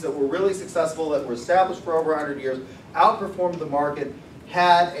companies that were really successful, that were established for over 100 years, outperformed the market,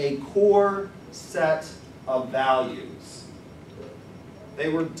 had a core set of values. They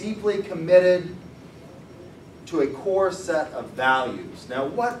were deeply committed to a core set of values. Now,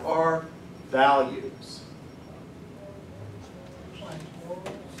 what are values.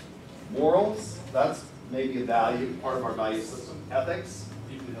 Morals, that's maybe a value, part of our value system. Ethics,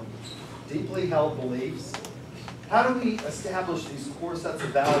 deeply held beliefs. How do we establish these core sets of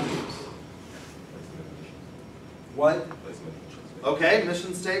values? What? Okay,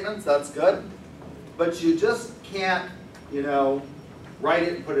 mission statements, that's good. But you just can't, you know, write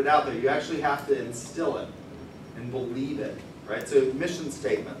it and put it out there. You actually have to instill it and believe it, right? So mission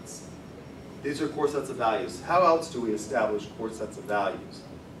statements. These are core sets of values. How else do we establish core sets of values?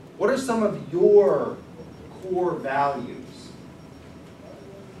 What are some of your core values?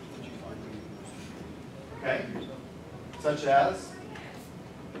 Okay, such as?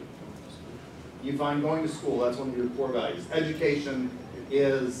 You find going to school, that's one of your core values. Education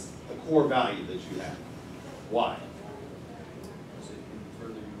is a core value that you have. Why?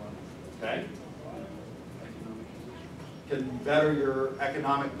 Okay. Can better your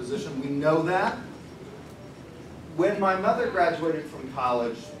economic position. We know that. When my mother graduated from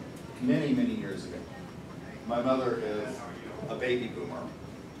college many, many years ago, my mother is a baby boomer.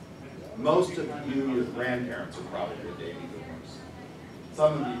 Most of you, your grandparents are probably baby boomers.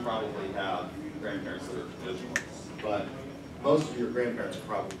 Some of you probably have grandparents that are traditionalists, but most of your grandparents are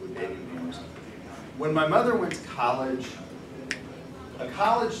probably baby boomers. When my mother went to college, a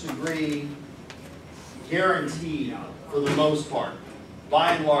college degree guaranteed for the most part,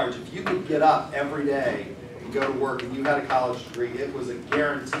 by and large, if you could get up every day and go to work and you had a college degree, it was a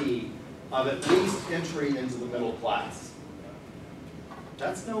guarantee of at least entry into the middle class.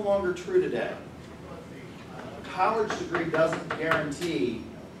 That's no longer true today. A college degree doesn't guarantee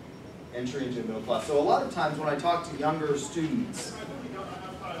entry into the middle class. So a lot of times when I talk to younger students,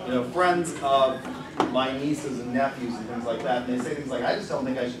 you know, friends of my nieces and nephews and things like that, and they say things like, I just don't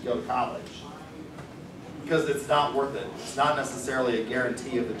think I should go to college because it's not worth it. It's not necessarily a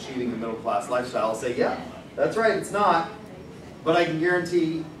guarantee of achieving a middle class lifestyle. I'll say, yeah, that's right, it's not, but I can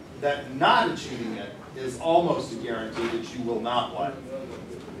guarantee that not achieving it is almost a guarantee that you will not what?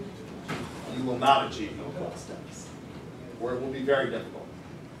 You will not achieve middle class status, or it will be very difficult.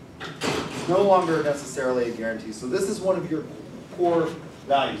 It's no longer necessarily a guarantee. So this is one of your core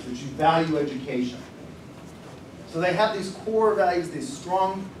values, that you value education. So they have these core values, these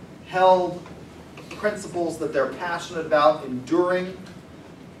strong held principles that they're passionate about, enduring.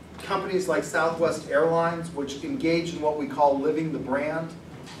 Companies like Southwest Airlines, which engage in what we call living the brand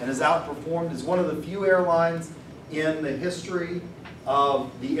and has outperformed, is one of the few airlines in the history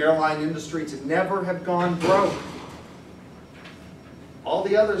of the airline industry to never have gone broke. All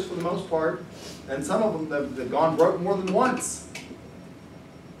the others, for the most part, and some of them have gone broke more than once.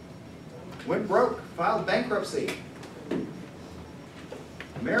 Went broke, filed bankruptcy.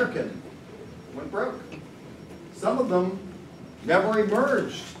 American went broke. Some of them never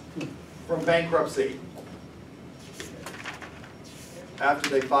emerged from bankruptcy after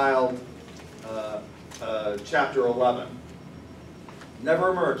they filed Chapter 11. Never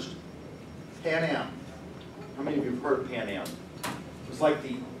emerged. Pan Am. How many of you have heard of Pan Am? It was like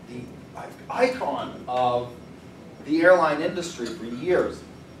the icon of the airline industry for years.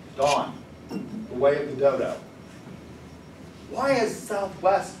 Gone. The way of the dodo. Why has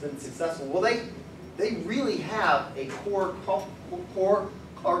Southwest been successful? Well, they really have a core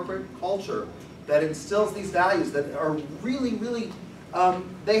corporate culture that instills these values that are really, really,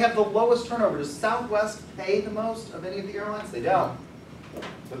 they have the lowest turnover. Does Southwest pay the most of any of the airlines? They don't.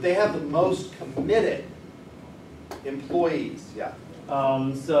 But they have the most committed employees. Yeah.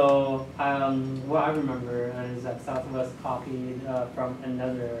 What I remember is that Southwest copied from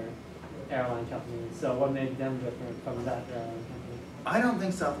another airline company. So what made them different from that airline company? I don't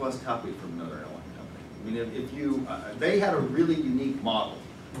think Southwest copied from another airline company. I mean, if you, they had a really unique model.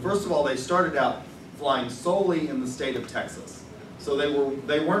 First of all, they started out flying solely in the state of Texas. So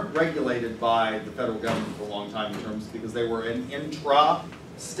they weren't regulated by the federal government for a long time in terms, because they were an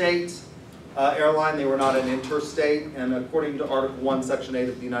intra-state airline. They were not an interstate. And according to Article 1, Section 8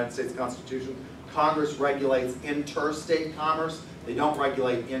 of the United States Constitution, Congress regulates interstate commerce. They don't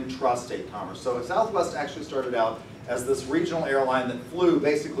regulate intrastate commerce. So Southwest actually started out as this regional airline that flew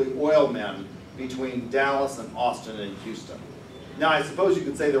basically oil men between Dallas and Austin and Houston. Now, I suppose you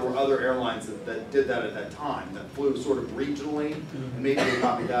could say there were other airlines that did that at that time, that flew sort of regionally, and maybe they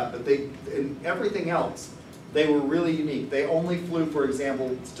copied that, but they, in everything else, they were really unique. They only flew, for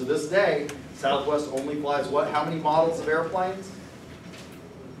example, to this day, Southwest only flies what? How many models of airplanes?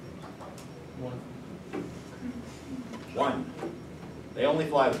 One. They only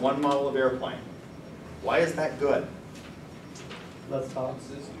fly one model of airplane. Why is that good? Let's talk.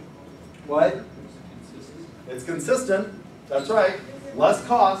 What? It's consistent. That's right. Less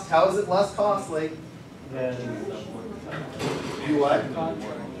cost, how is it less costly? Then, You what?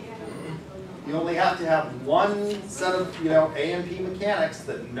 You only have to have one set of, A&P mechanics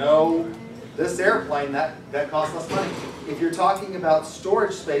that know this airplane, that costs less money. If you're talking about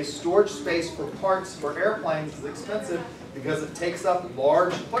storage space for parts for airplanes is expensive because it takes up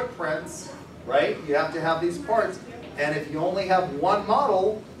large footprints, right? You have to have these parts. And if you only have one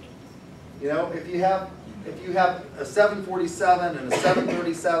model, if you have a 747 and a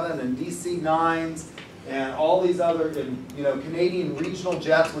 737 and DC-9s and all these other, Canadian regional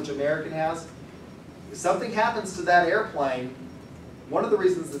jets, which American has, if something happens to that airplane, one of the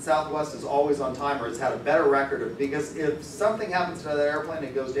reasons that Southwest is always on time or has had a better record of, because if something happens to that airplane and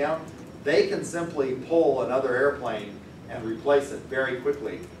it goes down, they can simply pull another airplane and replace it very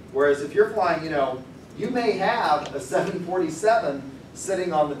quickly. Whereas if you're flying, you may have a 747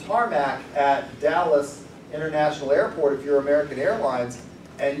 sitting on the tarmac at Dallas International Airport if you're American Airlines,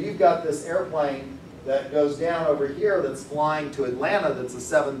 and you've got this airplane that goes down over here that's flying to Atlanta that's a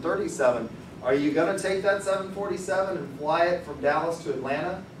 737. Are you going to take that 747 and fly it from Dallas to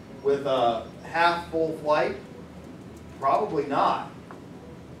Atlanta with a half full flight? Probably not,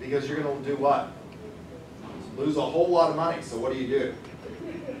 because you're going to do what? Lose a whole lot of money. So what do?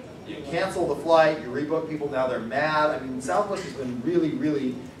 You cancel the flight, you rebook people, now they're mad. I mean, Southwest has been really,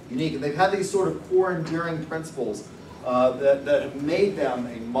 really unique, and they've had these sort of core enduring principles that have made them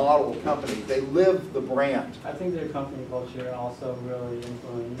a model company. They live the brand. I think their company culture also really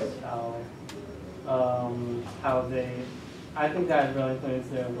influenced how they, I think that really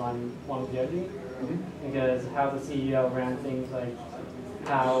influenced their longevity, because how the CEO ran things, like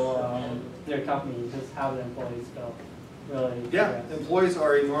how their company, just how the employees felt. Really, yeah, employees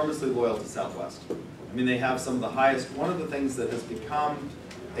are enormously loyal to Southwest. I mean, they have some of the highest, one of the things that has become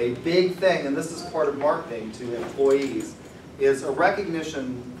a big thing, and this is part of marketing to employees, is a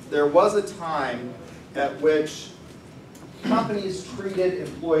recognition. There was a time at which companies treated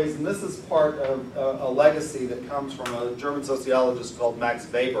employees, and this is part of a legacy that comes from a German sociologist called Max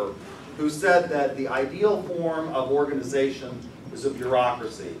Weber, who said that the ideal form of organization is a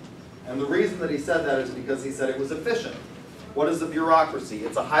bureaucracy. And the reason that he said that is because he said it was efficient. What is a bureaucracy?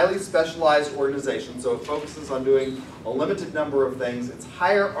 It's a highly specialized organization, so it focuses on doing a limited number of things. It's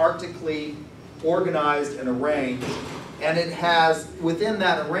hierarchically organized and arranged, and it has, within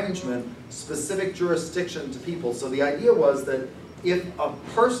that arrangement, specific jurisdiction to people. So the idea was that if a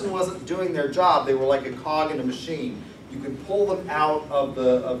person wasn't doing their job, they were like a cog in a machine. You could pull them out of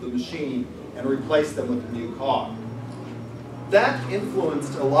the machine and replace them with a new cog. That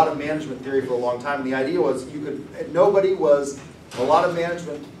influenced a lot of management theory for a long time. The idea was a lot of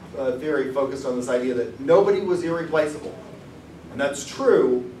management theory focused on this idea that nobody was irreplaceable. And that's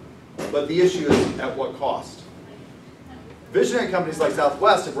true, but the issue is at what cost? Visionary companies like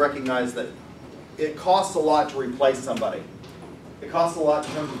Southwest have recognized that it costs a lot to replace somebody. It costs a lot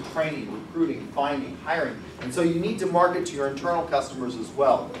in terms of training, recruiting, finding, hiring. And so you need to market to your internal customers as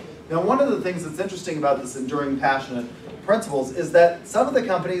well. Now, one of the things that's interesting about this enduring passionate principles is that some of the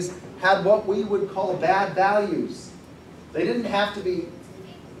companies had what we would call bad values. They didn't have to be,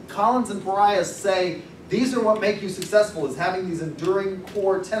 Collins and Pariah say, these are what make you successful, is having these enduring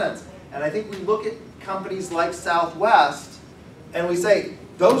core tenets. And I think we look at companies like Southwest and we say,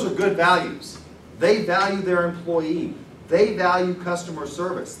 those are good values. They value their employee. They value customer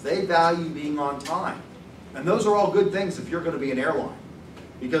service. They value being on time. And those are all good things if you're going to be an airline.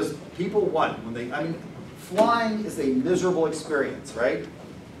 Because people want, flying is a miserable experience, right?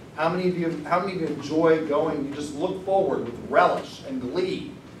 How many of you enjoy going, you just look forward with relish and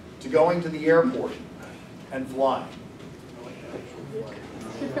glee to going to the airport and flying?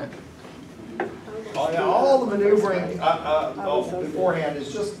 All the maneuvering beforehand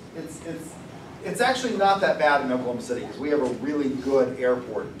is just, it's actually not that bad in Oklahoma City because we have a really good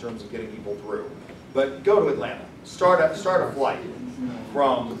airport in terms of getting people through. But go to Atlanta. Start a flight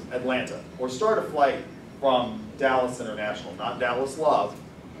from Atlanta, or start a flight from Dallas International, not Dallas Love,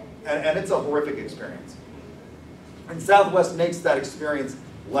 and it's a horrific experience. And Southwest makes that experience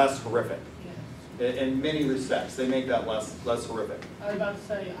less horrific. In many respects, they make that less horrific. I was about to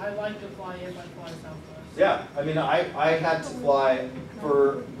say, I like to fly if I fly Southwest. Yeah, I had to fly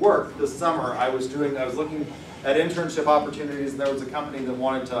for work this summer. I was looking at internship opportunities, and there was a company that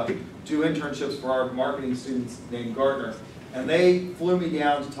wanted to do internships for our marketing students named Gartner. And they flew me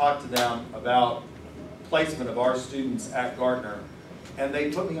down to talk to them about placement of our students at Gartner. And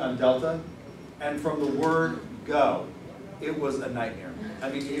they put me on Delta, and from the word go, it was a nightmare.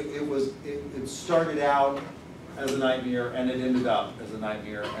 It started out as a nightmare, and it ended up as a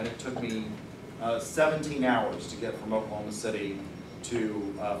nightmare, and it took me 17 hours to get from Oklahoma City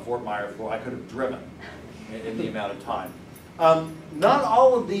to Fort Myers before I could have driven in the amount of time. Not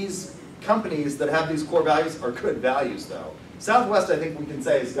all of these companies that have these core values are good values, though. Southwest, I think we can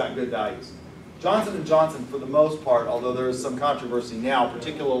say, has got good values. Johnson & Johnson, for the most part, although there is some controversy now,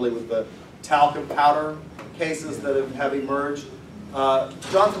 particularly with the talcum powder cases that have emerged,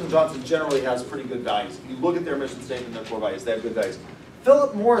 Johnson & Johnson generally has pretty good values. If you look at their mission statement and their core values, they have good values.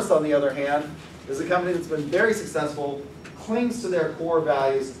 Philip Morris, on the other hand, is a company that's been very successful, clings to their core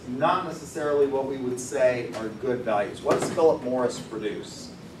values, not necessarily what we would say are good values. What does Philip Morris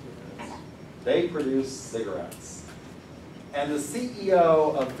produce? They produce cigarettes. And the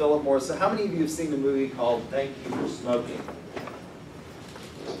CEO of Philip Morris, so how many of you have seen the movie called Thank You for Smoking?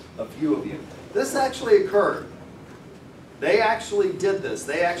 A few of you. This actually occurred. They actually did this.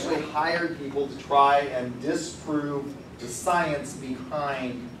 They actually hired people to try and disprove the science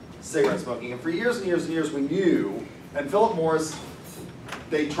behind cigarette smoking. And for years and years and years we knew, and Philip Morris,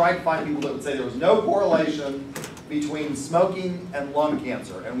 they tried to find people that would say there was no correlation between smoking and lung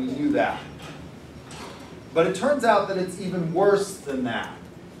cancer, and we knew that. But it turns out that it's even worse than that.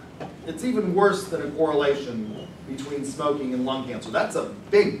 It's even worse than a correlation between smoking and lung cancer. That's a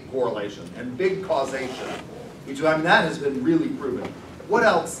big correlation and big causation. I mean, that has been really proven. What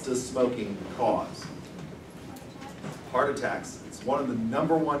else does smoking cause? Heart attacks. It's one of the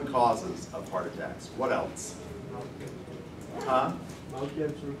 #1 causes of heart attacks. What else? Huh? Lung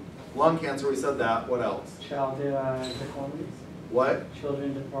cancer. Lung cancer, we said that. What else? Childhood deformities. What?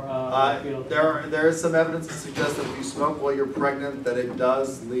 Children There is some evidence to suggest that if you smoke while you're pregnant, that it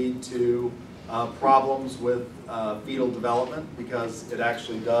does lead to problems with fetal development, because it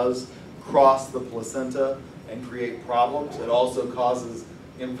actually does cross the placenta and create problems. It also causes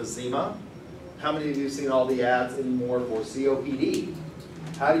emphysema. How many of you have seen all the ads anymore for COPD?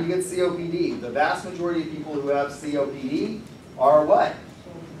 How do you get COPD? The vast majority of people who have COPD are what?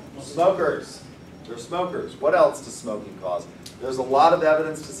 Smokers. They're smokers. What else does smoking cause? There's a lot of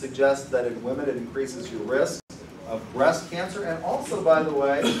evidence to suggest that in women it increases your risk of breast cancer. And also, by the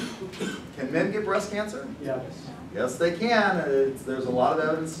way, can men get breast cancer? Yes. Yes, they can. There's a lot of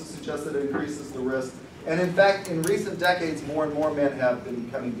evidence to suggest that it increases the risk. And in fact, in recent decades, more and more men have been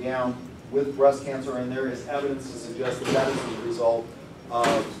coming down with breast cancer, and there is evidence to suggest that that is the result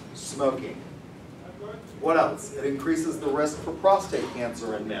of smoking. What else? It increases the risk for prostate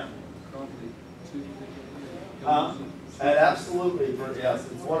cancer in men. And absolutely, yes,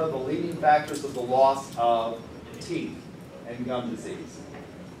 it's one of the leading factors of the loss of teeth and gum disease.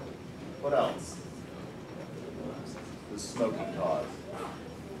 What else does smoking cause?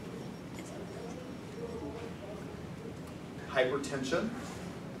 Hypertension,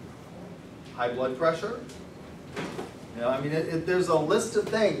 high blood pressure. You know, I mean, there's a list of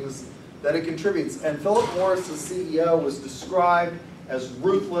things that it contributes. And Philip Morris, the CEO, was described as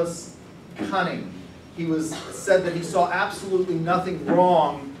ruthless, cunning. He said that he saw absolutely nothing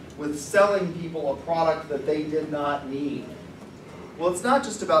wrong with selling people a product that they did not need. Well, it's not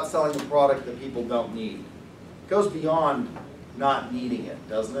just about selling a product that people don't need. It goes beyond not needing it,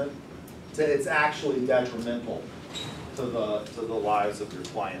 doesn't it? It's actually detrimental to the lives of your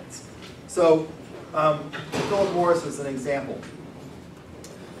clients. So, Philip Morris is an example.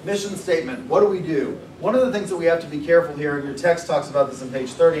 Mission statement, what do we do? One of the things that we have to be careful here, and your text talks about this on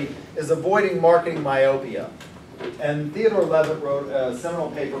page 30, is avoiding marketing myopia. And Theodore Levitt wrote a seminal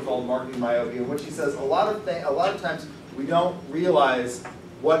paper called Marketing Myopia, in which he says a lot of times we don't realize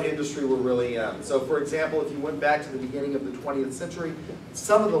what industry we're really in. So for example, if you went back to the beginning of the 20th century,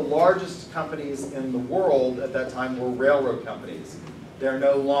 some of the largest companies in the world at that time were railroad companies. They're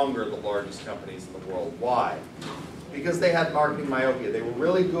no longer the largest companies in the world. Why? Because they had marketing myopia. They were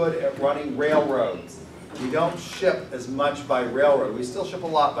really good at running railroads. We don't ship as much by railroad. We still ship a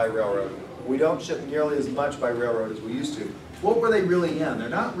lot by railroad. We don't ship nearly as much by railroad as we used to. What were they really in? They're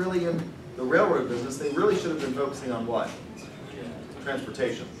not really in the railroad business. They really should have been focusing on what?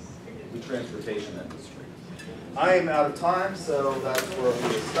 Transportation. The transportation industry. I am out of time, so that's where I'm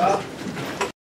going to stop.